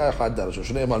 Ushnehem Mikra Ehad Darshu.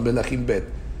 Ushnehem al Melachim Bet.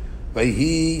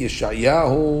 ויהי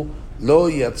ישעיהו לא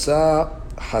יצא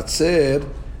חצר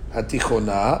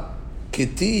התיכונה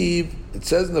כתיב, it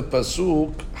says in the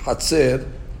pasuk חצר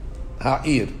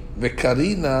העיר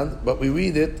וקרינן, but we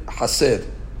read it חסר.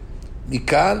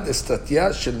 מכאן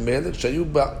אסטרטיה של מלך שהיו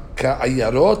בה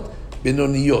כעיירות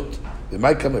בינוניות.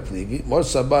 ומה יקרה פליגי? מור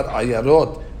סבר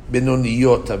עיירות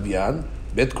בינוניות הוויין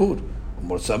בית כור.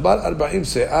 ומור סבר 40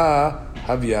 שאה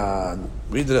הוויין.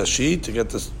 Read Rashi to get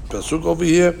this pasuk over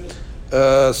here.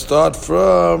 Start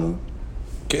from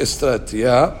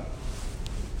Kestratia.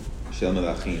 Shel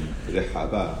Melachim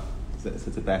Rehava.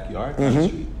 It's a backyard, not a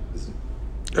street.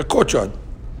 A courtyard.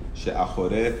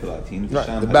 She'achorei Pilatin.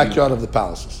 Right, the backyard of the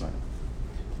palaces.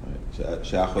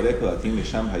 She'achorei Pilatin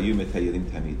v'sham hayu metayilim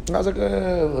tamid. That's like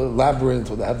a labyrinth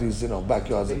where they have these,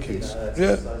 backyards of kings.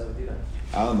 Yeah.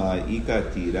 Alma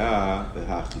ika tira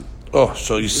v'hachi. Oh,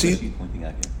 so you What is see, she pointing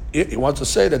at here? he wants to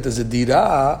say that there's a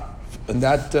dira in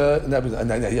that, and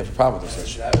you have a problem with this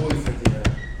issue. That always the dinner.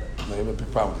 No, you have a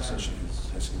big problem with this issue. He's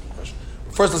asking the question.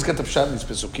 First, let's get the pshat in these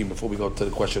pesukim before we go to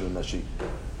the question in Nashi.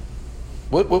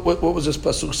 What was this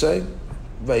pasuk saying?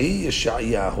 Vahi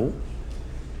Yeshayahu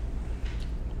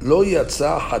lo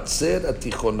yatsa hatzer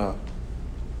atichona.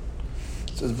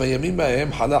 It says Vayamim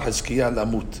ha'em hala Hizkiah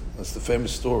lamut. That's the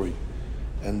famous story.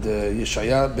 And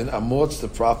Yeshaya ben Amoz, the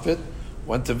prophet,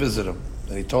 went to visit him,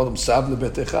 and he told him, "Sab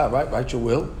lebetecha, write your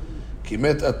will.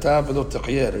 Kimet ata v'lo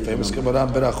techyer." The famous Gemara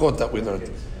berachot that we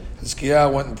learned.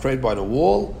 Hizkiah went and prayed by the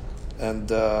wall, and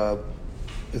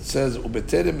it says,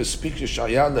 "Ubeterem speak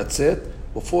Yeshaya letzet."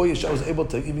 Before Yeshaya was able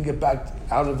to even get back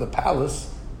out of the palace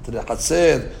to the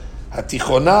Hatzer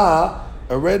Hatichona,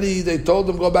 already they told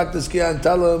him go back to Hizkiah and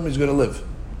tell him he's going to live.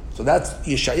 So that's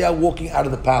Yeshaya walking out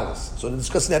of the palace. So they're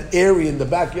discussing that area in the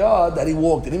backyard that he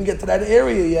walked. They didn't even get to that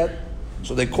area yet.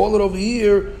 So they call it over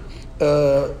here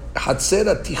Hatzer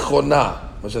Tichona,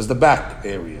 which is the back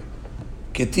area.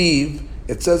 Ketiv,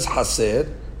 it says Hatzer,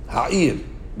 Ha'ir.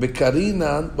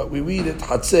 Bekarinan, but we read it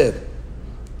Hatzer.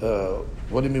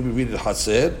 What do you mean we read it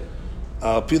Hatzer?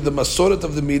 The Masoret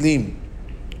of the Milim.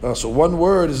 So one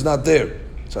word is not there.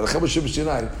 So it's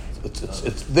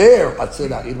there Hatzer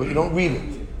Ha'ir, but you don't read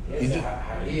it.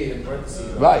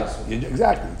 Right,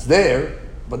 exactly. It's there,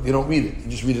 but you don't read it. You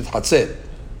just read it Hatzer.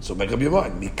 So make up your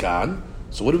mind. Mikan.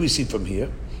 So what do we see from here?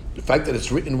 The fact that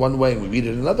it's written one way and we read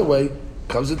it another way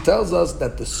comes and tells us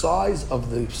that the size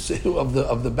of the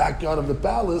of the backyard of the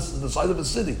palace is the size of a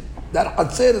city. That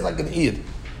Hatzer is like an ear.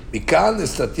 Mikan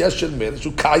is Tatyah Shel Melech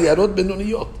Shu Kayarot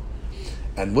Benoniyot.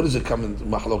 And what does it come in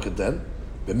Mahloket then?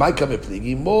 B'may Kameh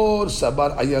Pligi Mor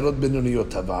Sabar Ayarot Benoniyot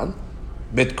Tavan.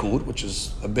 Bet-kur, which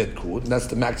is a bet-kur, and that's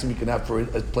the maximum you can have for a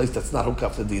place that's not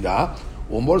hukaf to dira.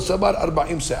 Umor sabar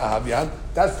arba'im se'ahavyan,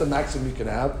 that's the maximum you can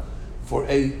have for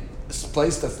a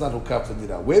place that's not hukaf to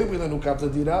dira. Where did we learn hukaf to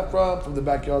dira from? From the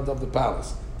backyard of the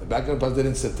palace. The backyard of the palace, they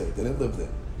didn't sit there, they didn't live there.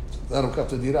 It's not hukaf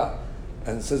to dira.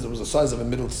 And it says it was the size of a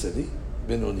middle city,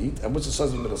 Benonit. And what's the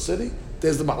size of a middle city?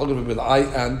 There's the Mahalog of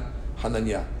Bil'ai and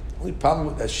Hananya. The only problem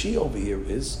with that she over here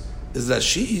is that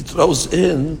she throws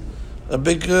in a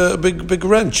big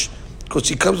wrench, because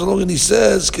he comes along and he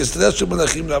says, "Sham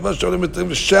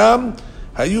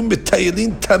hayu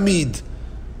metayilin tamid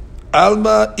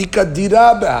alma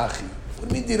ikadira behachi." What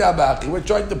do you mean dira behachi? We're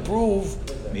trying to prove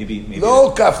Maybe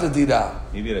lo kaf dira.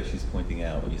 Maybe that she's pointing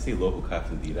out when you say lo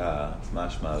hukaf dira, it's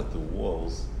mashma that the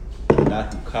walls are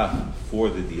not hukaf for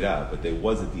the dira, but there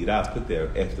was a dira put there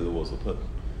after the walls were put.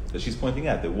 So she's pointing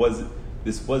out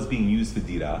this was being used for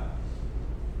dira,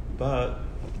 but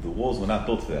the walls were not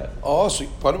built for that. Oh, so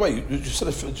by the way, you just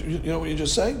said, you know what you're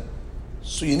just saying?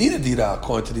 So you need a dira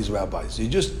according to these rabbis. They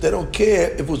don't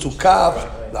care if it was hukaf.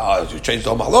 Right. No, you changed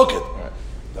the mahloket. Right.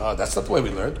 No, that's not the way we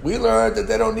learned. We learned that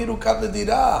they don't need hukaf the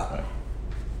dira. Right.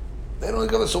 They don't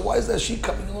go. So why is that she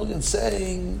coming along and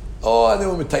saying, "Oh, they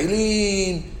were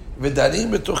metailin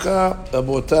v'darim betocha"?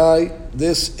 Abotai,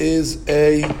 this is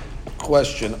a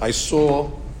question I saw.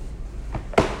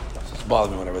 It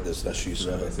bothered me when I read this. That she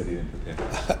said. I said he didn't prepare.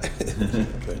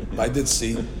 Okay. I did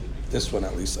see this one,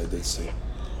 at least I did see.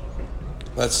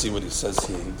 Let's see what he says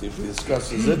here. He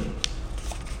discusses it.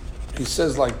 He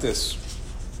says like this.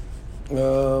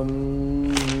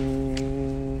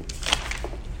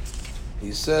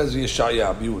 He says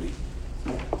Yeshaya, beauty.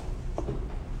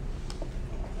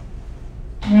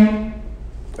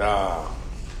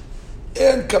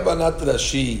 אין כוונת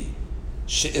רש"י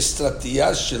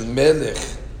שאסטרטגיה של מלך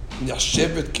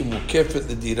נחשבת כמוקפת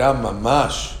לדירה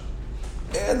ממש,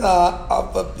 אלא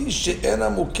אף על פי שאינה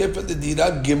מוקפת לדירה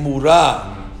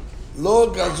גמורה,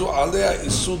 לא גזו עליה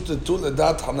איסור תטול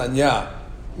לדעת חנניה,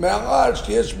 מאחר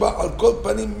שיש בה על כל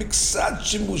פנים מקצת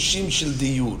שימושים של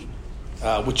דיור.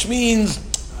 Which means,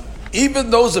 even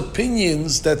those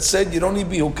opinions that said you don't need to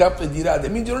be hukaf l'dira,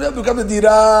 that means you don't have to hukaf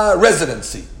l'dira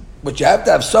residency, but you have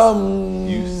to have some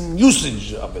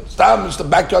usage of it. It's the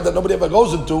backyard that nobody ever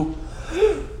goes into.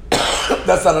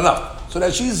 That's not enough. So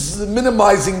that she's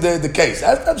minimizing the case.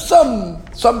 Has to have some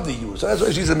use. So that's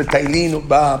why she's a metailin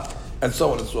and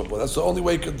so on and so forth. That's the only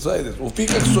way you can say this.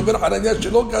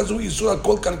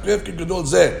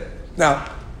 Now,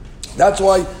 that's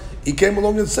why he came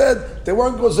along and said they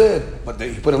weren't gozer, but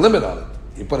he put a limit on it.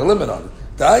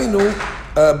 דהיינו,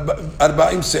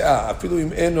 40 שאה, אפילו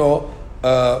אם אינו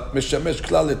משמש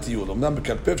כלל לטיול. אמנם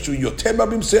בכרפף שהוא יותר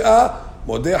מ-40 שאה,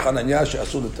 מודה חנניה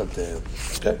שאסור לטלטל.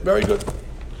 Okay, very good.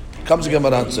 Comes the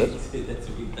Gemara and says. That's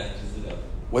what he touches it up.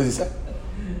 What does he say?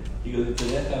 He goes into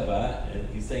Lechava, and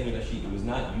he's saying in Rashi, it was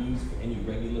not used for any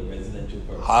regular residential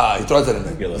purpose. He throws it in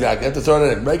there. Exactly, you have to throw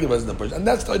it in regular resident person. And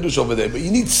that's Chidush over there, but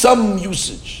you need some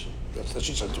usage. That's the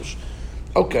Chidush.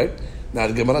 Okay. Now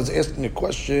the Gemara is asking a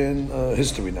question,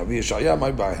 history now. Yeshaya,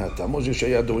 my ba'ahatam. What's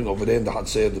Yeshaya doing over there in the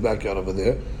Hatzeh, the backyard over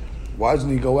there? Why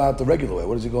doesn't he go out the regular way?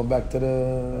 What is he going back to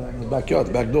the backyard,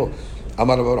 the back door?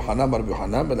 Amar Rabbi Yochanan, Rabbi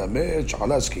Yochanan, melamed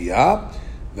shechala skiya,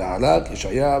 ve'alak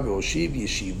Yeshaya ve'oshiv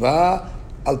yeshiva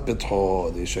al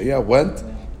petho. The Yeshaya went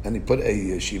and he put a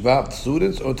yeshiva of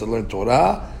students in order to learn Torah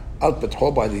al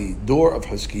petho by the door of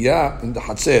Hiskiya in the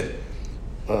Hatzeh.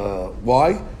 Why?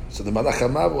 So the Malach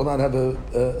HaMav will not have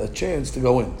a chance to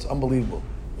go in. It's unbelievable.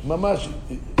 Mamash.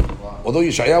 Although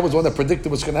Yeshaya was the one that predicted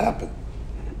what's going to happen.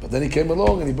 But then he came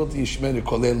along and he built the Yishmei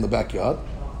Kolel in the backyard,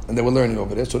 and they were learning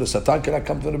over there. So the Satan cannot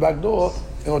come to the back door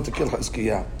in order to kill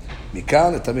Hiskiya.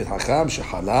 Mikan Tamid Hacham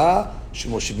Shehala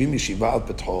Shemoshivim Yeshiva Al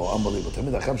Petho. Unbelievable.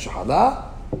 Tamid Hacham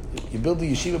Shehala. You build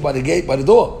the yeshiva by the gate, by the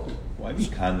door. Why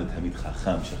Mikan the Tamid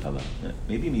Chacham Shehala?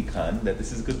 Maybe Mikan that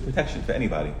this is good protection for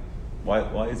anybody.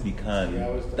 Why is Mikan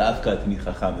Davka Tamid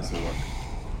Chacham this will work?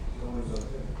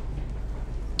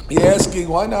 You're asking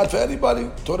why not for anybody?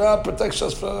 Torah protects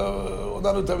us for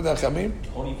Onanu Tamid Hachamim.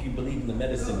 Only if you believe in the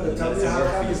medicine. But the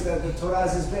Torah is the Torah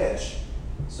is his bitch.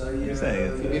 So you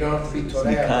don't have to be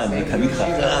Torah. Mikan Tamid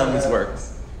Chacham this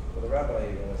works. For the rabbi,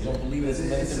 You don't believe it's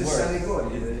medicine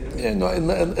works. Yeah, no,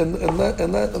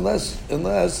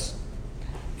 unless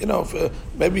you know,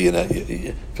 maybe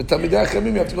for Tamid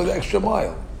Hachamim you have to go the extra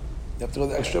mile. You have to go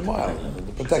the extra mile to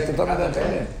protect the Tamid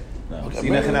Hachamim. No,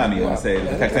 Sinachanami, you want to say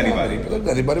protect anybody. Protect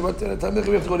anybody, but Tamid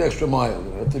we have to go the extra mile.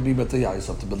 You have to be Matayah, you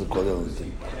have to build a Kolel.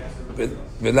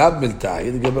 V'lav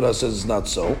miltai, the Gemara says it's not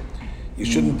so. You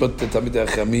shouldn't put the Tamid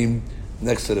Hachamim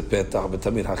next to the Petach, but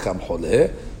Tamid Hacham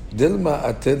Choleh. Dilma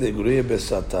ated igriya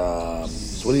besatam.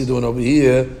 So what are you doing over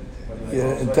here?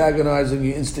 You're antagonizing,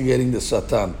 you're instigating the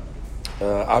Satan.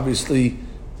 Obviously,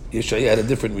 Yeshaya had a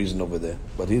different reason over there,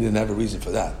 but he didn't have a reason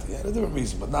for that. He had a different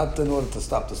reason, but not in order to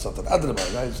stop the Satan.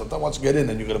 Right? Satan wants to get in,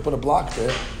 and you're going to put a block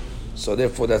there. So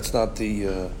therefore, that's not the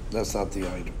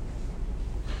item.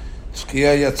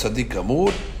 Shkiya yat tzadik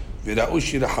amur v'ra'u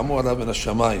shirahamu alav min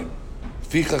hashamayim.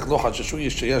 Fichach lo hashashu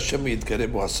Yeshaya shemi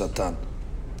yitkareh bo hasatan.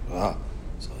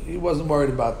 So he wasn't worried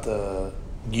about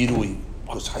Girui,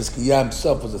 because Hiskiya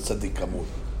himself was a tzaddik kamur.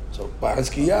 So by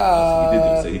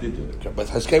Hiskiya, he did do it. But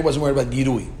Hiskiya wasn't worried about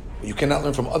Girui. You cannot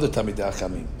learn from other Tamid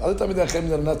Hachamim. Other Tamid Hachamim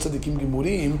that are not tzaddikim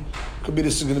gimurim, could be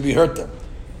this is going to be hurt them.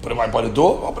 Put it right by the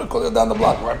door, open it down the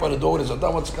block, right by the door, the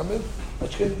Satan wants to come in.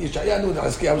 Yeshaya knew that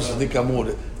Hiskiya was tzaddik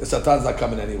kamur. The Satan's not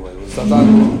coming anyway. The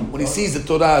Satan, when he sees the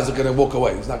Torah, he's going to walk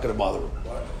away. He's not going to bother him.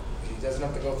 he doesn't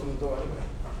have to go through the door anyway.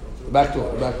 The back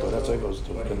door, that's how he goes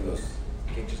to.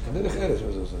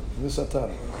 This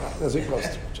Satan. That's he goes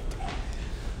to.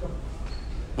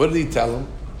 What did he tell him?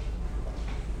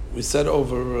 We said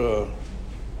over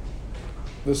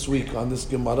this week on this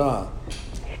Gemara,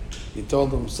 he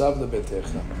told him, Sav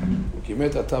lebetecha, ki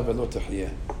met ata velo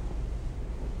techiyeh.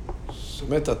 So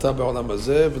met ata be'olam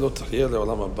hazeh velo techiyeh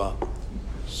le'olam haba.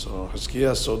 So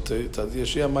Hiskiya, so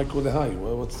Yeshaya Michael Lehai,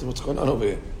 what's going on over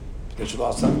here?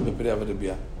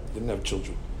 Didn't have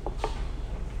children.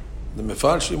 The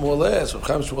Mefarshim Oleh, so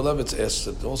Chaim Shmulevitz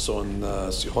asked also in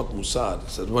Sichot Musad,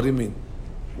 said, what do you mean?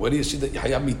 Where do you see that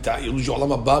Yahya Mita, you lose your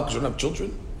olam haba because you don't have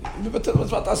children?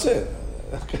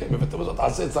 Okay,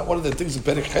 it's not one of the things in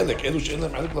Perek Chelek, Elu she'en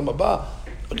lehem chelek olam haba.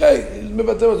 Okay,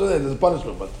 there's a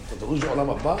punishment, but to lose your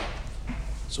olam haba?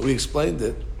 So we explained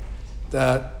it,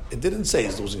 that it didn't say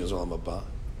he's losing his olam haba.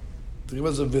 The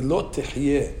Gemara says, V'lo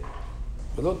techiyeh.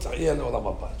 V'lo techiyeh le'olam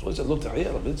haba. So he said, Lo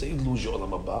techiyeh, but it didn't say you lose your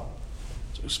olam haba.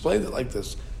 So we explained it like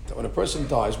this, that when a person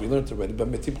dies, we learned already, but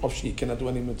metim chofshi, he cannot do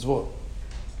any mitzvot.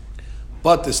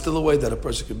 But there's still a way that a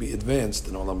person can be advanced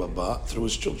in olam haba through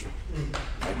his children.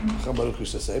 Like Chacham Baruch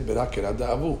used to say, Berakir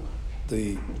Ada'avu.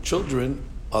 The children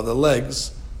are the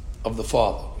legs of the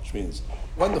father, which means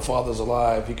when the father is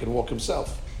alive, he can walk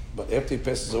himself. But after he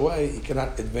passes away, he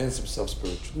cannot advance himself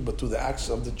spiritually, but through the acts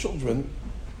of the children,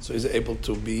 so he's able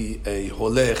to be a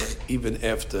holech even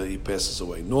after he passes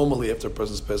away. Normally, after a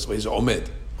person's passed away, he's omed.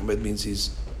 Omed means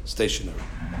he's stationary.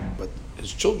 But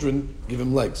his children give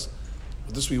him legs.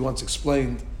 But this we once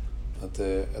explained at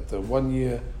the 1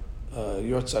 year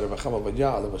Yortzeit of Acham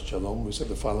Avadia Alav Shalom. We said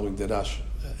the following derash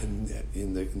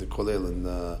in the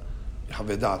Kolel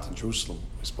Havedat in Jerusalem.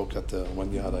 We spoke at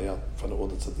one Yarayat in front of all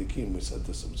the tzaddikim. We said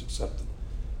this, it was accepted.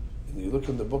 And you look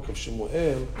in the book of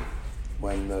Shemuel,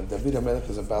 when David HaMelech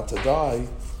is about to die,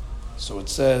 so it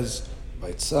says,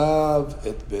 Vaitzav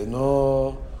et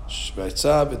beno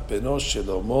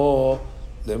Shlomo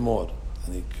lemor.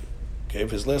 And he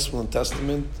gave his last will and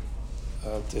testament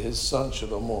to his son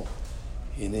Shlomo.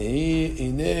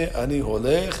 Hine ani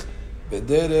holech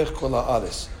bederech kol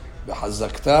haaretz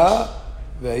v'chazakta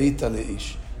v'ayita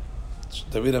leish.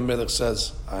 David HaMelech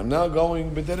says, I'm now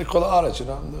going bederech kol haaretz.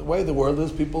 The way the world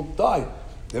is, people die.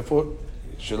 Therefore,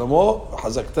 Shlomo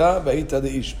v'chazakta v'ayita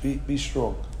leish. Be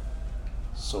strong.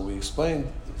 So we explained,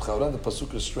 the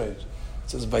pasuk is strange. It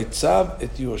says, Vaitzav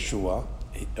et Yoshua,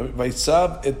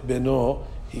 Vaitzav et Beno,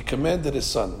 he commanded his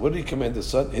son. What did he command his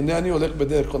son? Hinani olech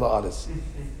b'derech kol haaretz.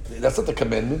 That's not the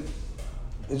commandment.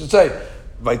 It should say,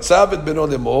 Vaitzav et Beno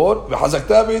lemor,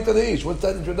 v'chazakta v'ayita leish. What's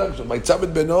that introduction? Vaitzav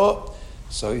et Beno.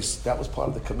 So that was part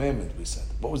of the commandment, we said.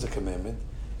 What was the commandment?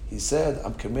 He said,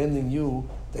 I'm commanding you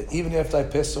that even after I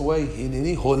pass away,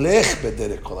 Hinani holech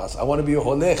b'derech kol haaretz. I want to be a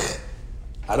holech.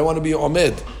 I don't want to be a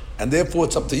omed, and therefore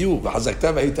it's up to you.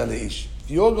 If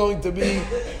you're going to be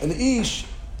an ish,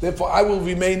 therefore I will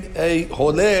remain a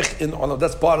holech in olam.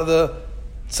 That's part of the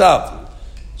tzav.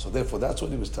 So therefore, that's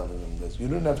what he was telling them. That you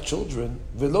don't have children.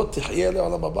 Once you get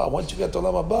to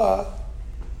olam haba,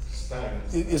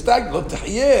 you're stagnant.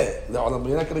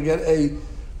 You're not going to get a.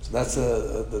 So that's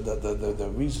the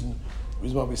reason. The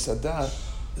reason why we said that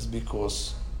is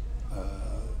because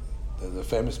the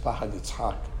famous Pachad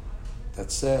Yitzhak that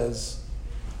says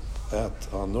that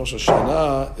on Rosh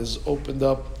Hashanah is opened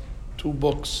up two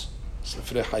books,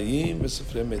 Sifrei Hayim and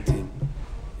Sifrei Metim.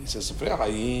 He says Sifrei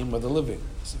Hayim are the living.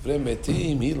 Sifrei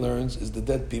Metim, he learns, is the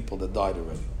dead people that died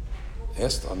already.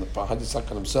 Asked on the Pachad Yitzhak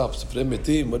himself, Sifrei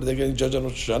Metim, what are they getting judged on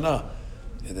Rosh Hashanah?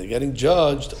 And they're getting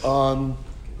judged on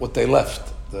what they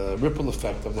left, the ripple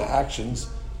effect of their actions.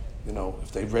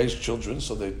 If they've raised children,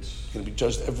 so they're going to be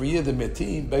judged every year, the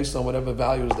metim, based on whatever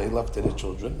values they left to their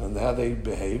children and how they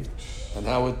behaved and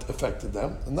how it affected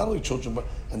them. And not only children, but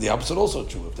and the opposite also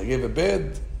true. If they gave a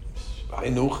bad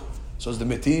hinuch, so is the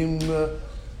metim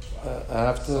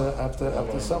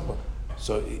after supper.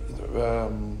 So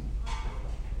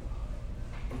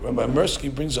Rabbi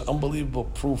Mirsky brings an unbelievable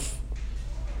proof.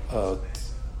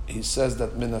 He says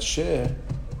that Menashe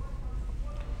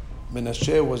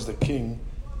was the king.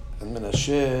 And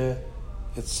Menashe,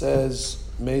 it says,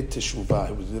 made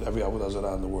teshuvah. He did every avodah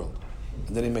zarah in the world.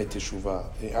 And then he made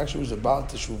teshuvah. He actually was about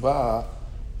teshuvah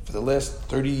for the last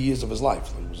 30 years of his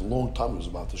life. It was a long time he was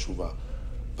about teshuvah.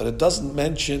 But it doesn't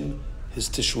mention his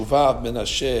teshuvah of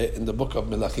Menashe in the book of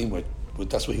Melachim, where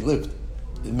that's where he lived.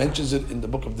 It mentions it in the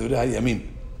book of Daily Gemara,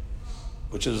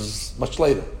 which is much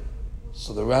later.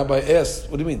 So the rabbi asked,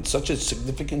 what do you mean? Such a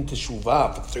significant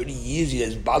teshuvah for 30 years he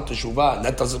is about teshuvah, and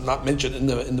that doesn't not mention in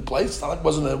the place? It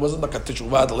wasn't like a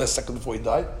teshuvah the last second before he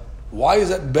died. Why is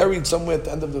that buried somewhere at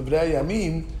the end of the Divrei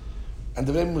Yamim, and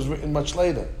the name was written much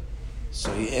later?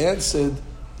 So he answered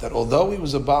that although he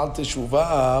was about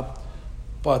teshuvah,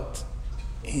 but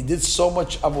he did so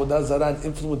much avodah zarah and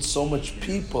influenced so much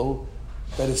people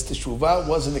that his teshuvah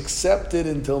wasn't accepted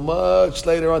until much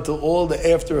later, until all the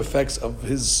after effects of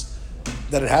his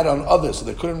that it had on others. So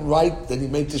they couldn't write that he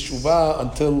made teshuvah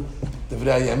until the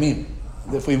Divrei Yamim.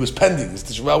 Therefore he was pending. His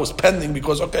teshuvah was pending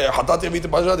because, okay, hatati aviti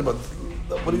bajadi, but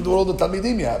what do you do with all the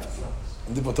talmidim you have?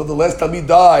 And until the last talmid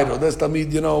died, or last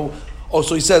talmid,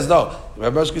 so he says, no.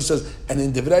 Rabbi Mirsky says, and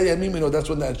in Divrei Yamim, that's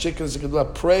when the Anshe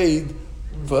Knesset prayed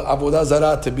for avodah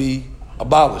zarah to be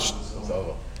abolished.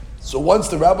 So once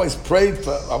the rabbis prayed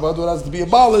for avodah zarah to be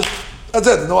abolished, that's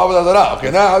it. No avodah zarah.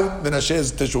 Okay, now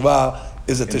Menashe's teshuvah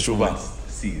is a teshuvah.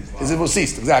 It was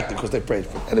ceased, exactly, because they prayed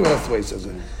for it. Anyway, that's the way he says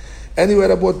it. Anyway,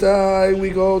 Rabotai, we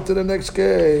go to the next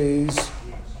case.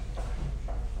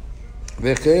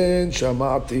 V'chen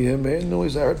shamati himenu,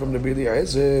 is I heard from the David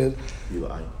HaMelech.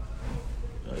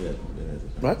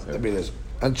 Right? David HaMelech.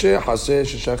 Anshe haseh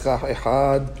sheshachach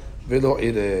echad v'lo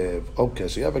irev. Okay,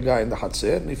 so you have a guy in the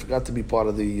Hatzer, and he forgot to be part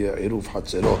of the Eruv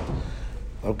Hatzerot.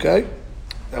 Okay?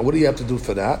 Now, what do you have to do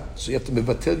for that? So you have to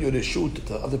mevatel your reshut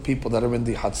to other people that are in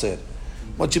the Hatzer.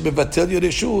 Once you mevatel your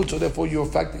reshut, so therefore your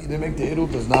fact that you didn't make the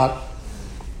Eruv is not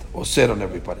osir on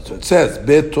everybody. So it says,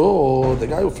 Beto, the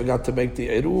guy who forgot to make the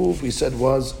Eruv, he said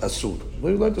was asur.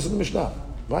 We learned this in the Mishnah,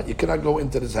 right? You cannot go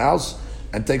into this house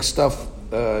and take stuff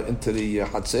into the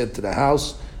Hatzer, to the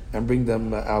house, and bring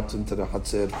them out into the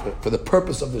Hatzer for the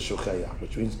purpose of the Shuchayah,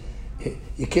 which means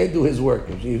you can't do his work.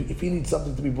 If he needs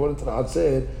something to be brought into the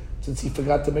Hatzer, since he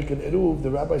forgot to make an eruv,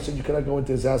 the rabbi said you cannot go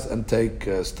into his house and take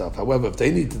stuff. However, if they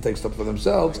need to take stuff for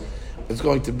themselves, it's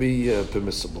going to be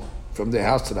permissible. From their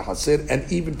house to the Hasid, and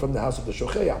even from the house of the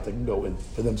Shocheach, they can go in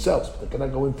for themselves, but they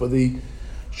cannot go in for the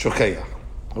Shocheach.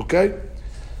 Okay?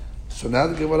 So now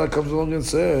the Gemara comes along and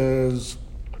says,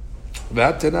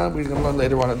 V'atena, we're going to learn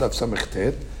later on at Daf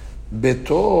Samech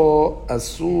Beto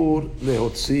asur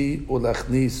lehotzi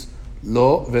ulachnis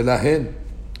lo velahen.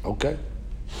 Okay?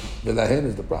 Velahen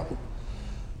is the problem.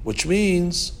 Which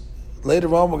means,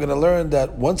 later on we're going to learn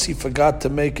that once he forgot to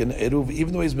make an eruv,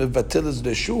 even though he's mevatel his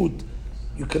reshut,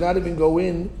 you cannot even go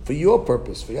in for your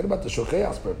purpose. Forget about the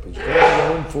shocheach's purpose. You cannot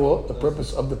go in for the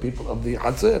purpose of the people of the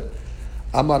Hatzir.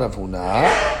 Amar Rav Huna,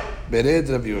 Bered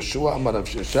Rav Yoshua, Amar Rav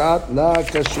Sheshat, La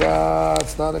Kasha,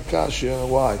 it's not a Kasha.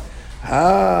 Why?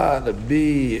 Ha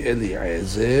Rabbi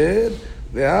Eliezer,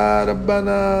 Ve'ha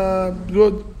Rabbana.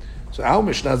 Good. So our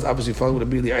Mishnah is obviously following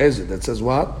Rabbi Eliezer. That says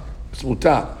what? It's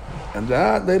mutar. And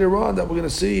that later on that we're going to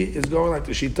see is going like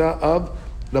the Shita of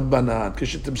Rabbanan.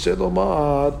 Kishitim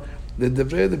Selomar. The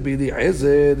Devrei the Bili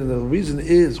Ezer, and the reason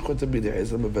is according to Bili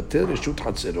Ezer, mevatel reshut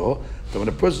hatzero. That when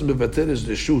a person mevatel is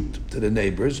reshut to the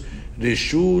neighbors,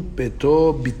 reshut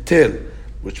beto bitel,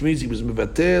 which means he was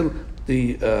mevatel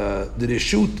the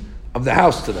reshut of the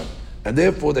house to them, and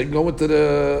therefore they go into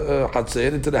the hatzer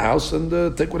into the house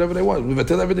and take whatever they want.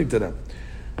 Mevatel everything to them.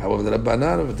 However, the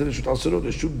Rabbanan mevatel reshut hatzero,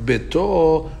 reshut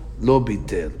beto lo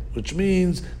bitel, which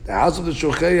means the house of the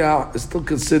shocheach is still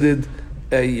considered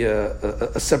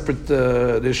a separate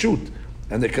reshut,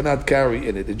 and they cannot carry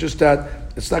in it. It's just that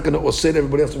it's not going to oscillate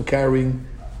everybody else from carrying,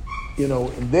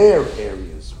 in their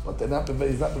areas. But they're not.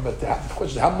 He's not mivatel. The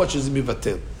question is, how much is he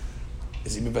mivatel?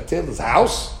 Is he mivatel his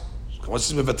house? Once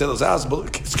he's mivatel his house,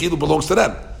 skilu belongs to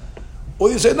them. Or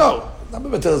you say no, not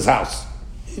mivatel his house.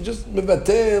 He just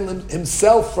mivatel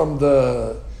himself from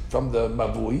the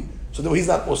mavui, so that he's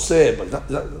not oseh, but he's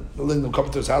not letting them come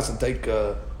to his house and take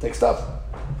stuff.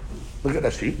 Look at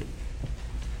that sheet.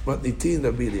 What nitin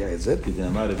Rabbi Eliezer?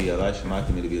 כדאמר רבי אלעאי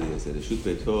שמעתי מרבי אליעזר, רשות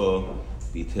ביתו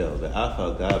ביטל, ואף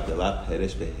על גב דלה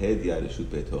פרש בהדיא רשות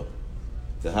ביתו.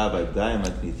 דהב עבדאי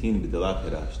מתניתין בדלה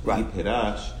פרש. דהי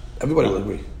פרש. Everybody will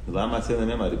agree. למה אצל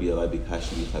הממה רבי אלעאי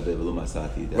ביקשתי להתחבר ולא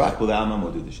מסעתי? כולי עלמא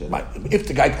מודד השאלה. If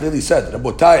the guy clearly said,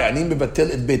 Rabotai, אני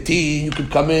מבטל את ביתי, you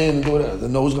could come in and do whatever,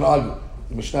 then no one's going to argue.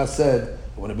 The Mishnah said,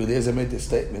 when Rabbi Eliezer made this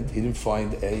statement, he didn't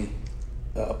find a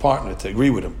partner to agree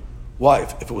with him. Why?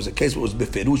 If it was a case where it was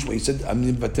beferush, where he said, I'm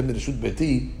nivatim reshut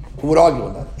beti, who would argue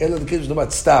on that? Ela the case was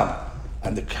about stam.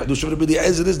 And the Hadush of Rabbi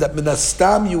Eliezer is that min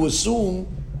stam you assume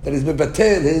that he's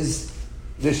mevatel his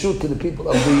reshut to the people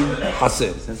of the Haser.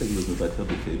 It sounds like he was mevatel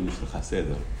beferush l'chaser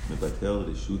though. Mevatel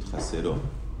reshut chasero.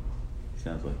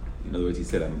 Sounds like. In other words, he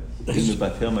said, I'm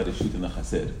mevatel my reshut in the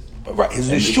chaser. Right, his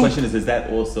and reshut. The question is, does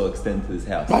that also extend to his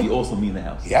house? Right. Does he also mean the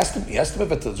house? He has to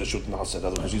mevatel his reshut in the Haser,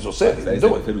 otherwise he's oseh. He didn't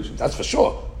do it. That's for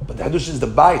sure. But the Hadush is the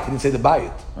bayit. He didn't say the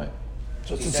bayit. Right.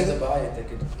 So if he said the bayit, they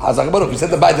could. If he said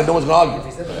the bayit, then no one's going to argue. If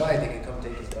he said the bayit, they could come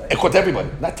take his bayit. According to everybody,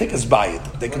 not take his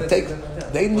bayit. They can take.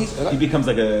 They need. He becomes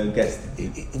like a guest.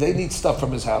 They need stuff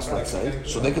from his house, let's say,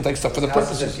 so they can take stuff for the His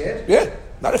house is purposes. a kid? Yeah,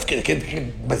 not if they can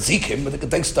bazik him, but they can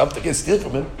take stuff. They can steal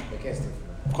from him. They can't steal.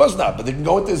 Of course not, but they can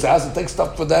go into his house and take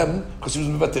stuff for them because he was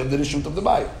mevatel the reshut of the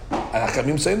bayit. And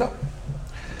Hakamim say no.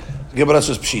 Gemara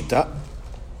says pshita,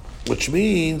 which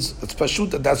means it's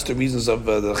pashut that that's the reasons of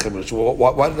the chemrish.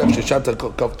 Why did Rav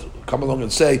Sheshat come along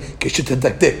and say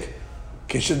keshit dik?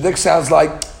 Keshit sounds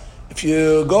like if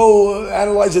you go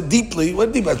analyze it deeply.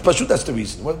 What deep? It's pashut. That's the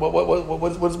reason.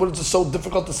 What is it so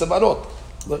difficult to sevarot?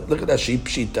 Look at that sheep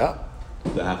pshita.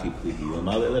 Right,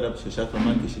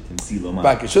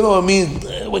 Keshit means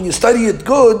when you study it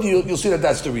good, you'll see that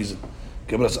that's the reason.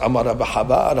 Amar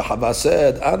Rabba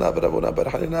said,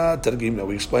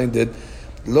 we explained it.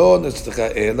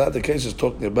 The case is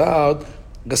talking about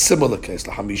a similar case.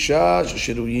 You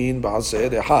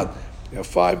have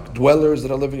 5 dwellers that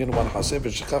are living in one hasir.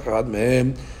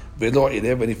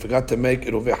 When he forgot to make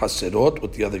Eruvin haserot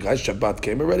with the other guys, Shabbat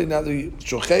came already. Now the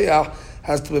shocheach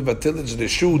has to be village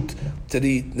reshut to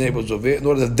the neighbors of it in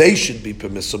order that they should be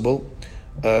permissible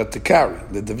to carry.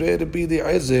 The Devrei Rabbi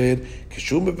Eliezer,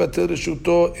 kishu mevatel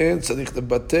reshuto and tzarich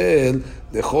lebatel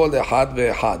lechol echad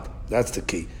ve'echad. That's the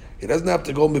key. He doesn't have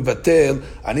to go mevatel.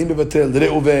 Ani mevatel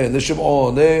Reuven,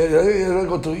 Shimon.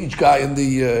 Go to each guy in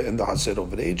the haser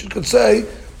over there. He just could say,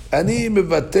 ani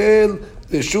mevatel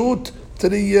reshut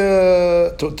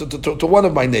to one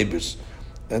of my neighbors.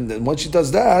 And then once he does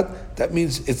that, that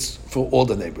means it's for all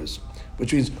the neighbors.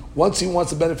 Which means once he wants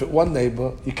to benefit one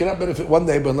neighbor, you cannot benefit one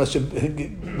neighbor unless you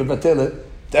mevatel it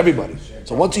to everybody.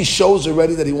 So once he shows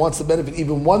already that he wants to benefit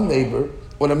even one neighbor,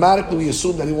 automatically we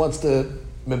assume that he wants to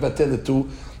mevatel it to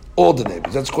all the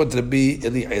neighbors. That's going to be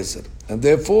Eliezer. And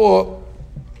therefore,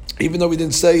 even though we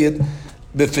didn't say it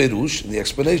befirush. And the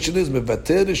explanation is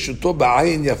mevatel reshuto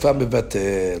ba'ayin yafa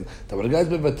mevatel. That when a guy's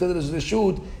mevatel his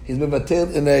reshut, he's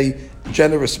mevatel in a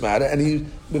generous manner, and he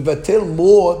mevatel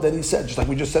more than he said, just like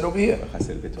we just said over here.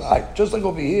 Right, just like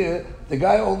over here, the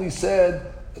guy only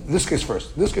said this case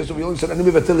first. In this case, we only said ani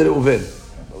mevatel Eruvin.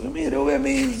 What do you mean? Eruvin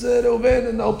means Eruvin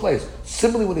in the whole place.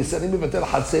 Similarly, when he said ani mevatel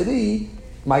hatzeri,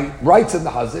 my rights in the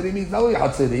hatzeri means not only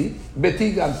hatzeri,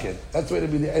 beti gamken. That's the way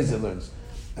Rabbi Eliezer learns.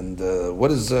 And what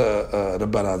does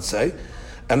Rabbanan say?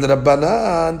 And the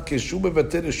Rabbanan, Keshu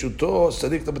mevatel reshuto,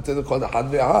 sadik mevatel kol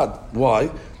ahad ve'ahad. Why?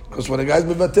 Because when a guy's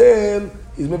mevatel,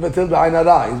 he's mevatel b'ayin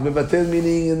hara. He's mevatel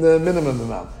meaning in the minimum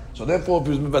amount. So therefore, if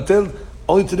he's mevatel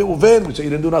only to the Uven, we say he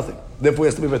didn't do nothing. Therefore, he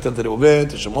has to be mevatel to the Uven,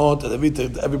 to Shemot, to David,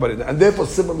 to everybody. And therefore,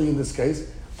 similarly in this case,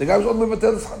 the guy was only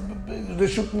mevatel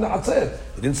reshut in the Hatzer.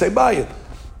 He didn't say buy it.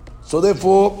 So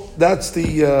therefore, that's the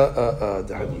He's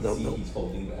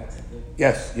holding back something.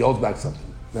 yes, he holds back something.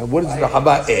 Now, what is the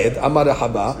Haba Ed? Amar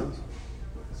Haba.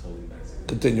 He's holding back something.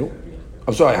 Continue.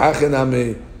 I'm sorry.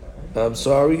 I'm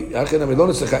sorry. Lo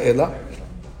nesecha ela.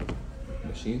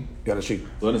 נשים? Yeah, נשים.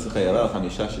 לא נצטרך ירה על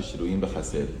 5 ששרויים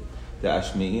בחסר.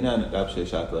 דאשמעינן רב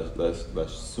ששעת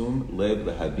לשום לב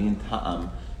להבין טעם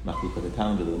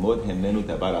מחלוקתם וללמוד ממנו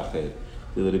דבר אחר.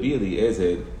 ולרבי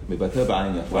אליעזר מבטל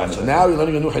בעין יפה. Right, so now you're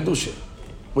learning a new Hadushim,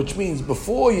 which means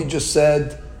before you just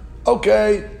said,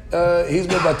 okay, he's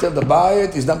mevatel to buy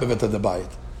it, he's not mevatel to buy it.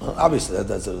 Obviously,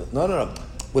 that's a, no.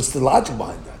 What's the logic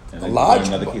behind that? And The then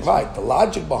logic, right? The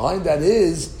logic behind that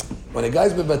is when a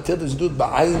guy's mevatel his dude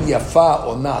ba'ayin yafa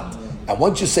or not, and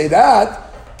once you say that,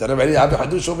 then already have a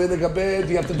hadush over the gabed.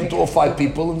 You have to do it to all 5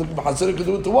 people, and the Hasid could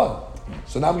do it to 1.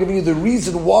 So now I'm giving you the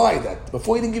reason why that.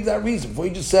 Before you didn't give that reason. Before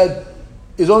you just said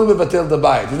he's only mevatel to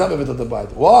buy it. He's not mevatel to buy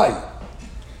it. Why?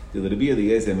 לרבי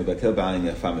אליעזר מבטל בעין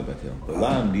יפה מבטל.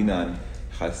 ולעם דינן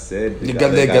חסד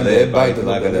לגלה גלה, בית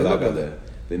לגלה לגלה. גלה.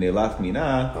 ונאלף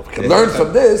מינה. We can learn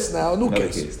from this now a new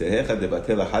case. דהיכא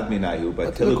דבטל אחד מיניהו,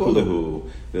 בטל כולהו,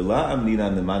 ולעם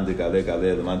דינן למען דגלה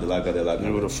גלה, למען דלה גלה גלה.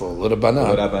 Beautiful.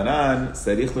 L'Rabbanan. ורבנן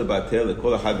צריך לבטל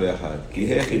לכל אחד ואחד.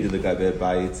 כי הכי דלגבי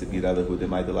בית סבירה להו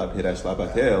דמי דלה פירש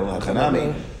לבטל, החנמי.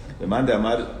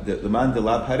 למען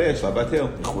דלה פרש לבטל.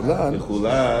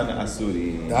 לכולן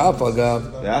אסורים. ואף אגב.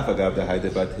 ואף אגב דהי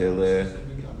דבטל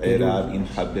ערב עם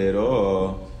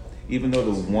חברו. Even though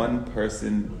the one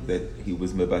person that he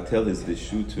was mebatel his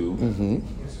vishu to,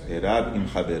 Erab im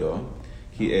chavero,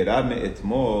 ki Erab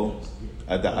me'etmol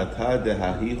ada'ata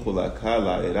dehahi chulaka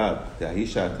la Erab, dehahi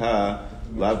shata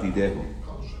lav didehu.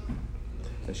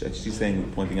 She's saying,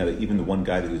 pointing out that even the one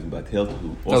guy that he was mebatel to,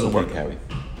 who also didn't carry.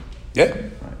 Yeah.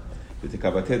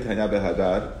 ותקבטל תניה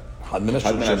בהדר, אחד מן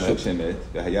אחד מן השוק השוק שמת,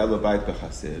 והיה לו בית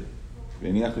בחסר,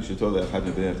 והניח רשותו לאחד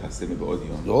מבין החסר מבעוד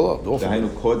יום. לא. דהיינו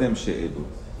קודם שעדו.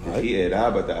 וכי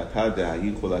ערב הדעתה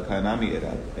דהי חולקה נמי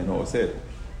ערב, אינו אוסר.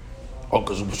 Oh,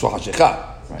 because it's before Hashekha.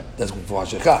 Right. That's before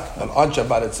Hashekha. But on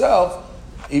Shabbat itself,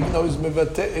 even though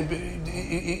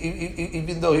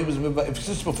he was if it's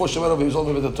just before Shabbat, he was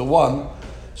only mevatel to 1.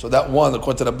 So that 1,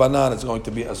 according to the Banan, is going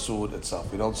to be asud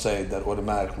itself. We don't say that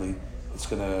automatically. It's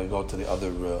going to go to the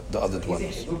other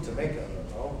dwellings. Easy haluk to make it.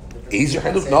 Easier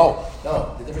haluk? No.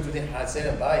 No, the difference between Hatzir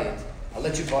and Bayit, I'll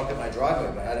let you park at my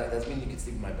driveway, but that doesn't mean you can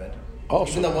sleep in my bed. Oh,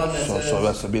 Even the one that says... so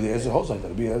that's the Rabbi Eliezer holds like that.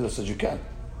 Rabbi Eliezer says you can.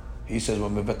 He says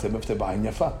when mevatel b'ayin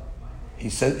yafa. He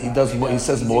says he does more. He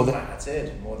says more than. My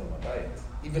Hatzir more than my Bayit.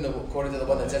 Even according to the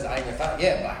one that says ayin yafa,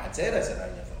 yeah, my Hatzir I said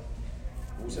ayin yafa.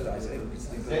 Who said I said you can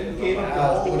sleep in my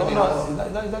house? No,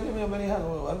 he's not giving up any hand. I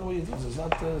don't know what he thinks. It's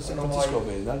not San Francisco,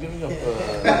 baby. He's not giving up.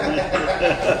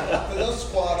 For those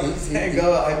squatters, He can't go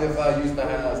ayin yafa, use my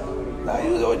house. Now you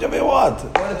do whatever you want. I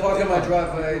want to park in my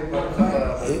driveway.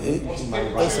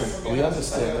 Listen, we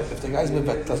understand that if the guy's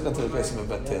mevatel, let's go to the guy's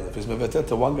mevatel. If he's mevatel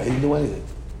to one guy, he didn't do anything.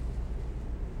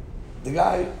 The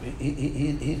guy,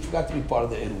 he forgot to be part of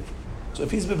the Eruvin. So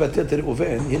if he's mevatel to the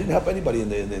Eruvin, he didn't help anybody in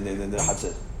the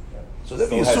Hatzir. So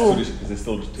then we assume it's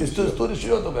still the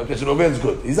Shiur because Reuven's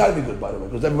good. He's not even good, by the way,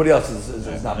 because everybody else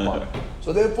is not part.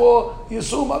 So therefore, you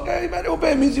assume, okay, man,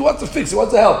 Reuven means he wants to fix, he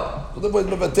wants to help. So therefore,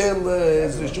 mevatel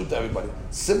is Reshut to everybody.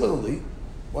 Similarly,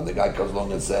 when the guy comes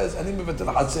along and says, "Ani mevatel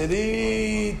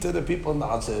hatzeri" to the people in the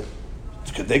Hatzir,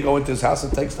 could they go into his house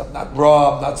and take stuff? Not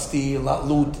rob, not steal, not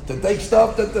loot. To take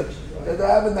stuff that they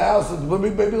have in the house that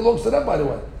maybe belongs to them, by the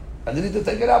way, and they need to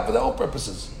take it out for their own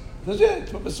purposes. Because yeah,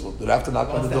 it's permissible. They have to knock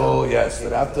on the door. Yes, they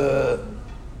have to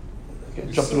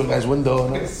jump through a guy's window.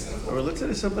 Or let's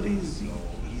say somebody's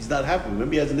he's not happy.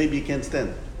 Maybe he has a neighbor he can't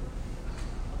stand.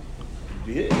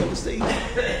 You understand?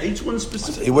 Each one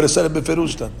specific. He would have said it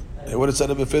befirush then. He would have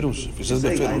said it befirush. If he says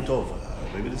Saying,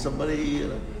 befirush. Maybe there's somebody.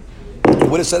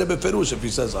 would have said it beferush if he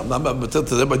says, I'm not mevatel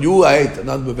to them, but you, I hate, I'm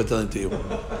not mevatel to you.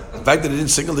 The fact that he didn't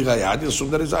single the guy out, you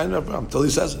assume that he's ayin until he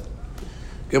says it.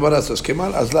 Gemara says,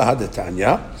 Kemal azla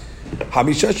hadetanya,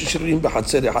 חמישה ששרירים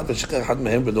בחצר אחד ושכח אחד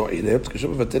מהם ולא עירב,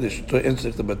 כשהוא מבטל ישותו, אין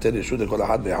צריך לבטל ישות לכל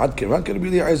אחד ואחד, כיוון כרבי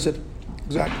אליעזר.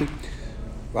 Exactly.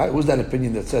 Right? Who's that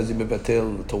opinion that says he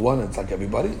mevatel to one and it's like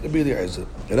everybody? Rabbi Eliezer.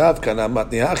 Rav kana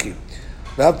matnei hachi.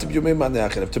 Rav Tibiyumei matnei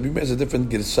hachi. Rav Tibiyumei is a different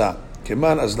girsa.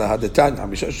 Keman az lahadetany,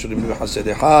 חמישה ששרירים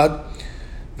בחצר אחד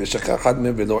ושכח אחד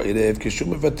מהם ולא עירב, כשהוא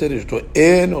מבטל ישותו,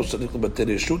 אין או צריך לבטל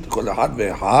ישות לכל אחד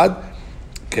ואחד,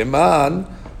 כמן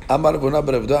Amar Vuna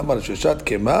Barevda Amar Sheshat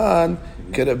Keman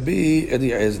Kerabi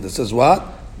Eliezer. This says what?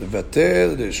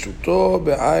 Mevatel Reshuto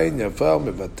Be'ayin Yafa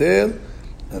Mevatel,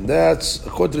 and that's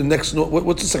according to the next note.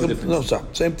 What's the second? No,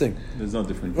 same thing. There's no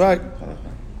difference. Right.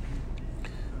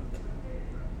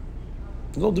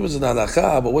 There's no difference in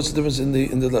halakha, but what's the difference in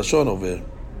the lashon over here?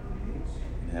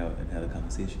 And how the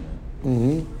conversation. I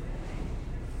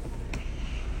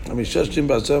mean, Sheshtim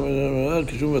Ba'asam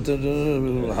Kishum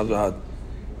Mevatel.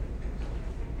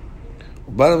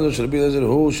 ובאנו של רבי אליעזר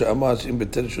הוא שאמר שאם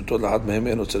בטל שותו לאחד מהם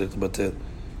אינו צריך לבטל.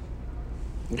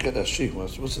 נקרא להשיק,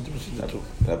 what's the difference in the two?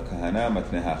 רב כהנא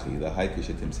מתנה הכי, להי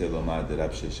כשתמצא לומר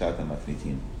דרב ששת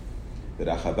המתניתין.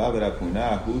 ורחבה ורב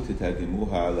הונא הוא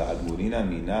תתרגמוה לאדמורינה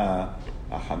מינה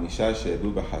החמישה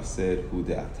שהיו בחסר הוא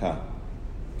דעתה.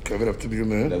 כרב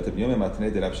תביומי? רב תביומי מתנה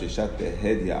דרב ששת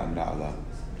בהדיא אמרה עלה.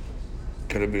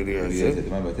 כרבי אליעזר? רבי אליעזר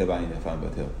דמר בטל בעין יפה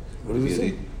בטל. What does it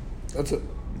say? That's it.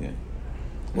 Yeah.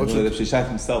 What's Rav Sheshat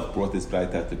himself brought this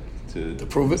braita to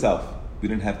prove himself. We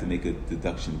didn't have to make a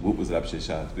deduction. What was Rav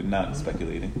Sheshat? We're not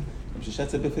speculating. Rav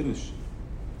Sheshat said befirush.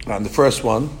 On the first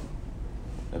one,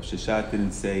 Rav Sheshat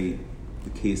didn't say the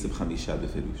case of Chamisha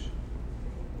befirush.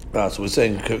 So we're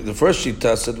saying the first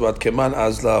shita said what? Keman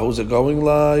azla, who's it going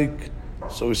like?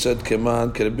 So we said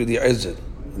Keman Kerabi Eliezer.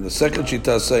 And the second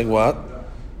shita is saying what?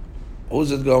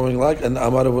 Who's it going like? And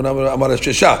Amar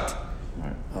Sheshat.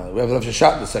 We have Rav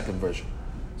Sheshat in the second version.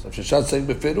 So if Sheshat saying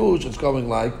befirush, it's going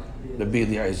like Rabbi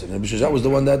Eliezer. Rabbi Sheshat was the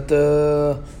one that.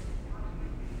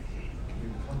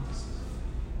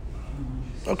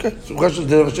 Okay, so the question is: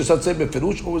 did Rabbi Sheshat say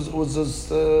befirush, or was this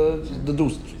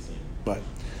deduced? Right.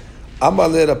 Amar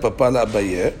le Papa la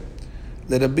Abaye,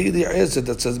 le Rabbi Eliezer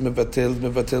that says mevatel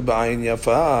ba'ayin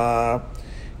yafa.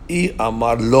 I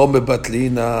amar lo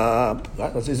mevatlina.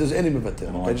 Right. He says any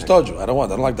mevatel. I just told you I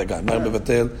don't like that guy. No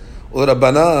mevatel. Or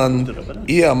Rabbanan,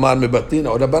 Amar mebatlina,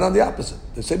 or Rabbanan the opposite.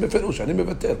 They say befirush, ani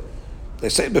mevatel. They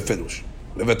say befirush.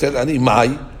 Mevatel ani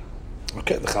mai.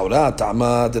 Okay, the Chawra,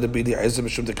 Ta'ama, the Rabbi Eliezer,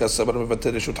 Mishum de Kasabar,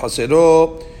 mevatel, Reshut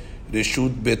Hasero,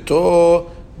 Reshut Beto,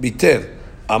 Bitel.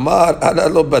 Amar, ana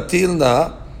lo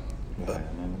batilna.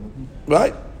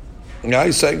 Right? Now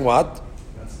he's saying what?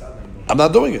 I'm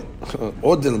not doing it.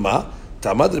 Or Dilma,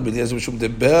 Ta'ama, the Rabbi Eliezer, Mishum de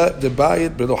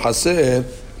Bayit, Belo Haser,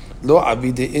 Lo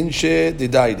avide inshe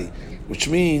didaidi, which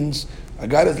means a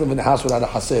guy doesn't live in a house without a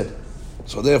haser.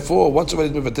 So therefore, once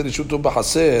somebody's mevatel shuto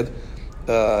b'haser,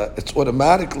 it's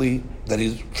automatically that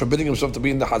he's forbidding himself to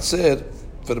be in the haser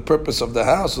for the purpose of the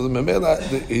house. So the memela,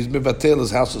 he's mevatel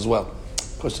his house as well,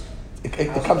 because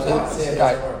it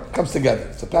comes together.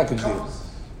 It's a package deal.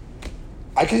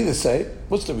 I can either say,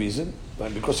 what's the reason?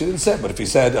 Because he didn't say it. But if he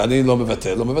said ani lo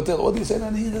mevatel, or he said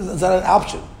ani, it's not an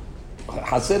option.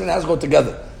 Haser and house go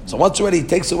together. So once already he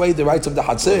takes away the rights of the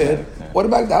Hatzir,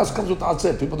 automatically the house comes with the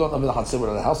Hatzir. People don't live in the Hatzir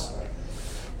without the house.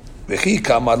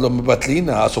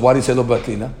 So why did he say lo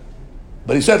mevatlina?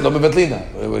 But he said lo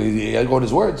mevatlina. He had to go with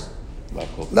his words.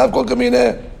 Lav kol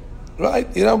kamineh. Right?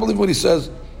 You don't believe what he says.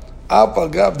 Af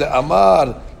agav de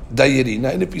amar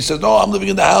dayirina. And if he says, no, I'm living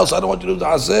in the house, I don't want you to do the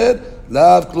Hatzir,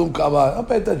 lav klum kamar. Don't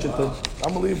pay attention to him.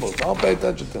 Unbelievable. Don't pay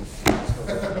attention to him.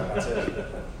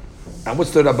 And what's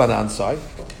the Rabbanan side?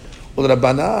 Well, the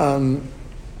Rabbanan,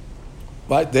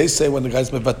 right, they say when the guy's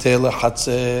mevatel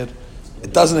hatzer,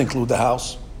 it doesn't include the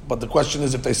house. But the question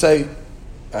is, if they say,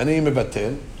 ani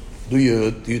mevatel, do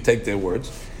you take their words?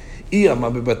 Okay,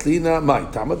 but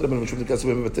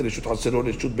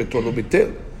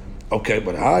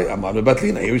hi, amar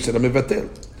mevatlina. Here he said mevatel.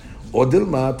 Or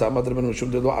dilma,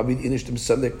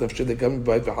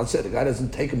 the guy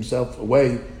doesn't take himself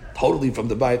away totally from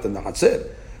the bayit and the hatzer.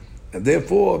 And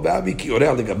therefore, Babi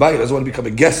Kiorel, the Gabai, doesn't want to become a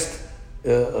guest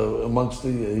amongst he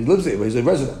lives there, he's a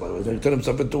resident, by the way. He turned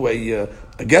himself into a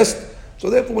guest. So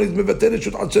therefore, when he's mevatel, he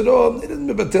doesn't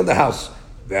mevatel the house.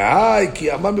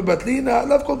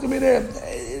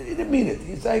 He didn't mean it.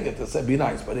 He's saying it to say, be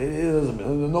nice, but it doesn't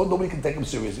mean nobody can take him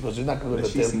seriously because he's not going to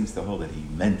mevatel. She seems to hold that he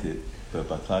meant it, but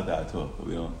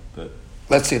we don't. But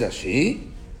let's say that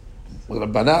she, with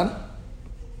Rabbanan,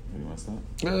 You want to stop?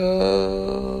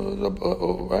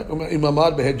 Right.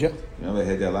 Imamad behedya. יום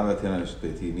והדע למה תן רשות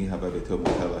ביתי, מי הבא ביתו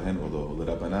מותר להן או לא,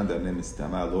 ולרבנן דרני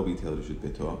מסתמה לא ביטל רשות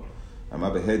ביתו, אמר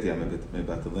בהדע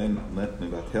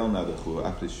מבטל נדחו,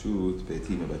 אף רשות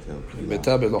ביתי מבטל.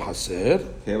 ביתה בלא חסר.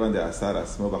 כיוון דאסר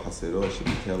עצמו בחסרו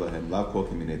שביטל להם, לאו כל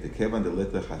כמיני, דכיוון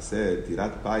דלת לחסר,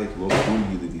 דירת בית לא גבול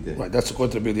היא לדידה. Right, that's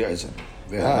according to Rabbi Eliezer.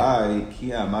 והי,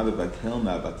 כי אמר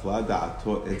בבטלנה, בטלה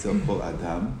דעתו אצל כל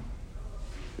אדם,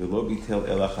 ולא ביטל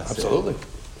אלא חסר. Absolutely.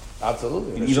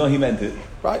 Absolutely. You know he meant it.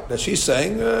 Right. That she's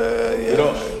saying, We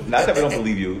don't, not that we don't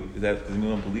believe you, that we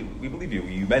don't believe, we believe you.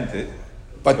 You meant it.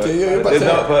 But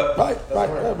Right.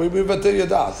 right. We but your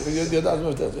dad.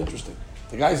 That's interesting.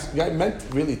 The guy meant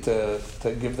really to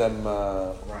give them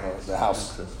the house.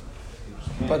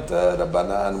 But the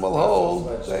banan will hold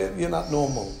that you're not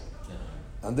normal.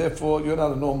 And therefore you're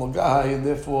not a normal guy, and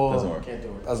therefore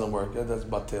doesn't work. Yeah, that's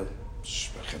batil.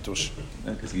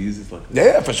 Because he uses like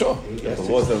For sure. the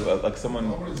laws of like someone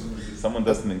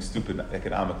does something stupid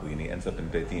economically and he ends up in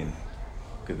Beit Din.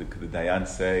 Could the Dayan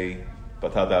say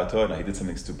Batal Da'ato? No, he did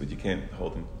something stupid. You can't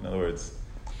hold him. In other words,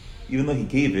 even though he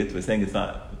gave it, we're saying it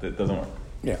doesn't work.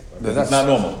 Yeah, It's not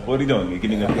normal. What are you doing? You're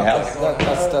giving up your house.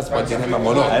 That's what you name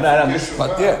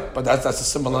but that's a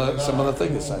similar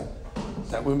thing you're saying.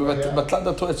 That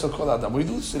we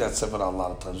do see that seven a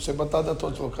lot of times. We say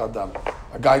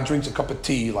a guy drinks a cup of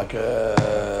tea like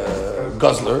a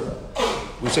guzzler.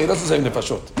 We say he doesn't say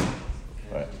nefashot.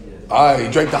 Right. He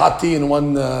drank the hot tea in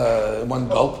one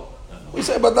gulp. We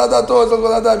say, but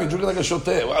you drink like a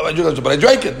shoteh. Well, I drink, but I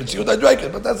drank it. I drank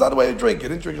it. But that's not the way you drink it. You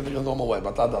didn't drink it in a normal way.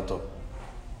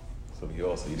 So he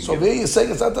also. So there you're saying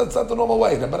that's not the normal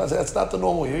way. But I say that's not the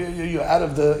normal way. You're out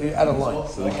of line.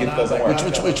 So the gift doesn't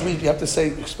work. Which means you have to say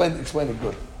explain it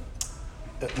good.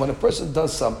 When a person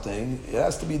does something, it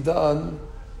has to be done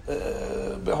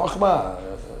b'chokmah.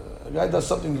 A guy does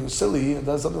something silly,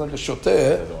 does something like a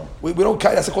shoteh. We don't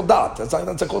carry. That's called dat. That's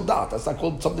called dat. That's not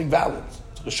called something valid.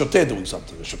 A shoteh doing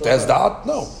something. A shoteh has dat?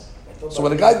 No. So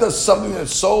when a guy does something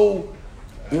that's so,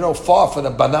 far from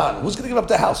the banan, who's going to give up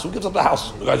the house? Who gives up the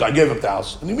house? The guys, I gave up the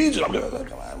house. And he means it. I'm going to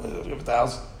give up the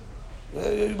house.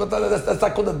 But that's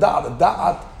not called a dat. A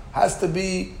dat has to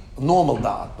be a normal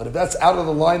dat. But if that's out of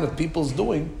the line of people's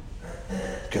doing,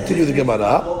 continue the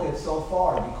Gemara. Look at so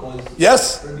far because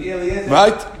Yes.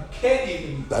 Right. can't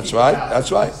even. That's right.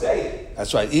 That's right. Say it.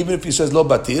 That's right. Even if he says lo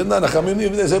batilna, nachamim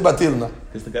even they say batilna.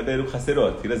 Because the gaber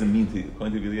chaserot, he doesn't mean to.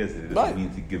 According to Eliezer, he doesn't Right. mean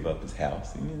to give up his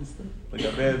house. He means the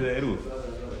gaber eruv.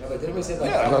 But didn't we say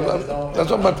like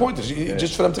That's what my point is.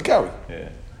 Just for them to carry. Yeah.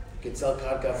 you can sell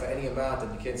karka for any amount,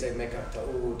 and you can't say make up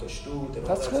ta'ut or shtut. and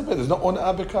all That's that. good. There's no on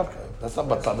abekarka. That's not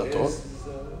batalatot.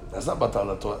 That's not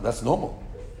batalatot. That's normal.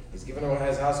 He's giving away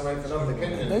his house away for nothing.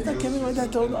 He's not giving away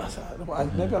that.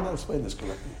 Maybe I'm not explaining this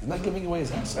correctly. He's not giving away his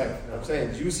house. Right. I'm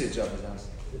saying usage of his house.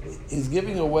 He's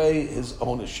giving away his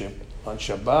ownership on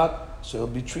Shabbat, so he'll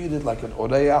be treated like an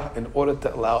orayah in order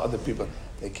to allow other people.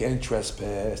 They can't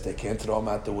trespass. They can't throw him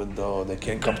out the window. They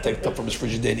can't come take stuff from his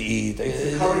frigidaire to eat.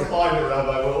 Current climate,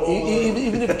 Rabbi. We're all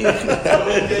Even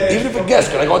if a guest,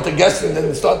 can I go to guest and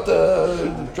then start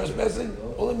trespassing?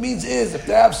 All it means is if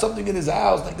they have something in his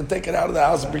house, they can take it out of the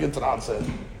house and bring it to the outside.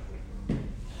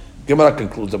 Gemara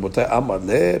concludes, Rabotai, Amar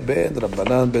le ben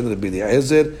Rabbanan ben Rabbi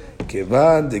Eliezer,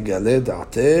 kevan de gale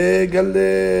da'ate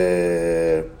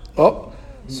gale. Oh,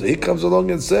 so he comes along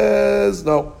and says,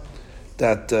 no,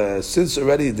 that since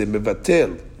already the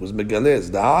mevatel was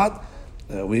megalez da'at,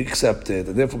 we accept it,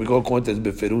 and therefore we go according to his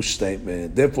beferush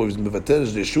statement. Therefore, his mevatel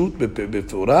is reshut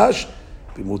befurash,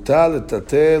 bimutal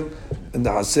etatel, in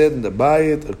the hased, in the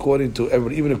bayit,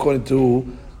 even according to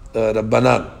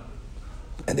Rabbanan.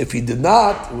 And if he did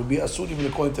not, it would be asur even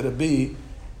according to Rabbi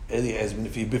Eliezer.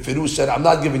 If he beferush said, "I'm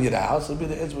not giving you the house," it would be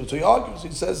the answer. So he argues. He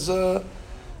says, "Well,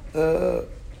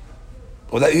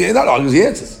 he not argues. He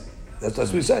answers." That's what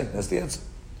he's saying. That's the answer.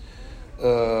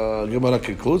 Gemara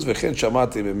concludes, "V'chen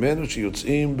shamati b'menu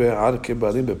sheyotzim be'ar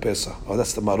kebarim bePesach." Oh,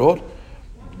 that's the maror.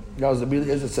 Now, as Rabbi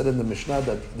Eliezer said in the Mishnah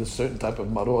that this certain type of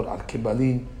maror, ar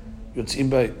kebalin, yotzim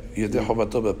be'yedei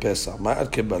chovato bePesach. Ma ar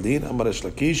kebalin? Amar Resh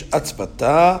Lakish,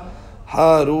 atzvata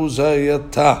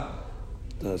haruzayata.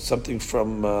 Something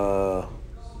from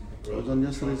Grows on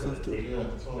yesterday's stuff too.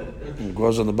 it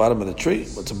grows on the bottom of the tree.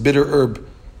 It's a bitter herb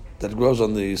that grows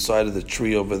on the side of the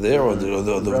tree over there, or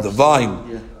the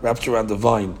vine, wraps around the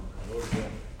vine.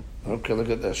 Okay, look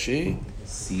at that. She.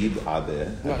 Sib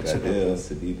adeh, hagader,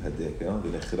 sibib hadekel,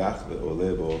 v'nechrach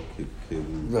ve'oleh bo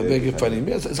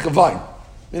Yes, it's like a vine.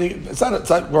 Meaning, it's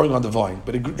not growing on the vine,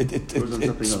 but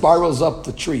it spirals up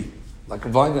the tree. Like a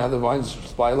vine, how the vines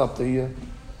spiral up the...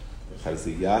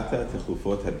 חרזיית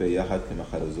תחופות הרבה יחד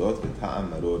כמחרזות וטעם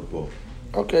מרור בו.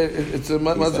 Okay, it's a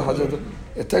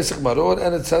it tastes like maror,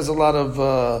 and it says a lot of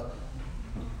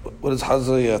what is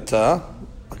hazayata,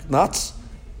 like nuts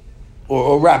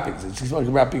or wrappings. It's like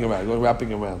wrapping around, going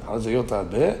wrapping around. Hazayota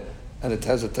be, and it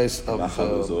has a taste of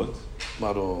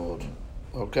maror.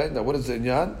 Okay, now what is the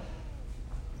inyan?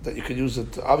 That you can use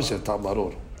it. Obviously, it's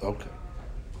maror. Okay,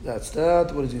 that's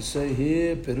that. What does he say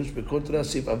here? Perush bekontra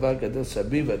sif avak adel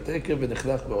sabi v'tekev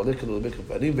v'nechlach v'olek v'olek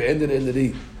v'farim v'ender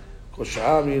elri.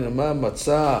 Koshami nama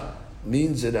matzah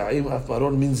min zeraim af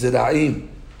maror min zeraim.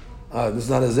 This is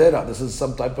not a zera. This is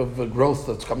some type of growth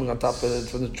that's coming on top of it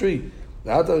from the tree.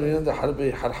 So he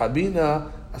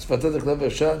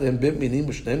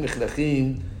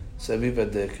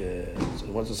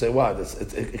wants to say why?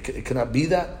 It cannot be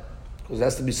that because it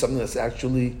has to be something that's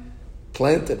actually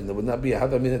planted, and there would not be a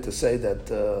havamina to say that.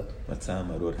 Matzah and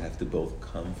maror have to both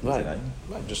come from right, zeraim.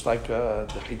 right. Just like the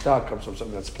chita comes from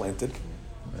something that's planted.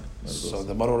 So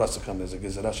the maror has to come. There's a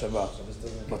gezerah sheva,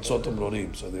 matzot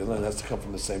umrorim. So the other has to come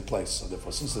from the same place. So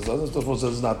therefore, since there's others, therefore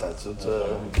it's not that. So it's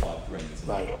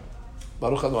right.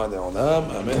 Baruch Adonai Olam.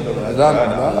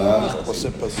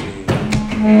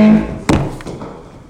 Amen.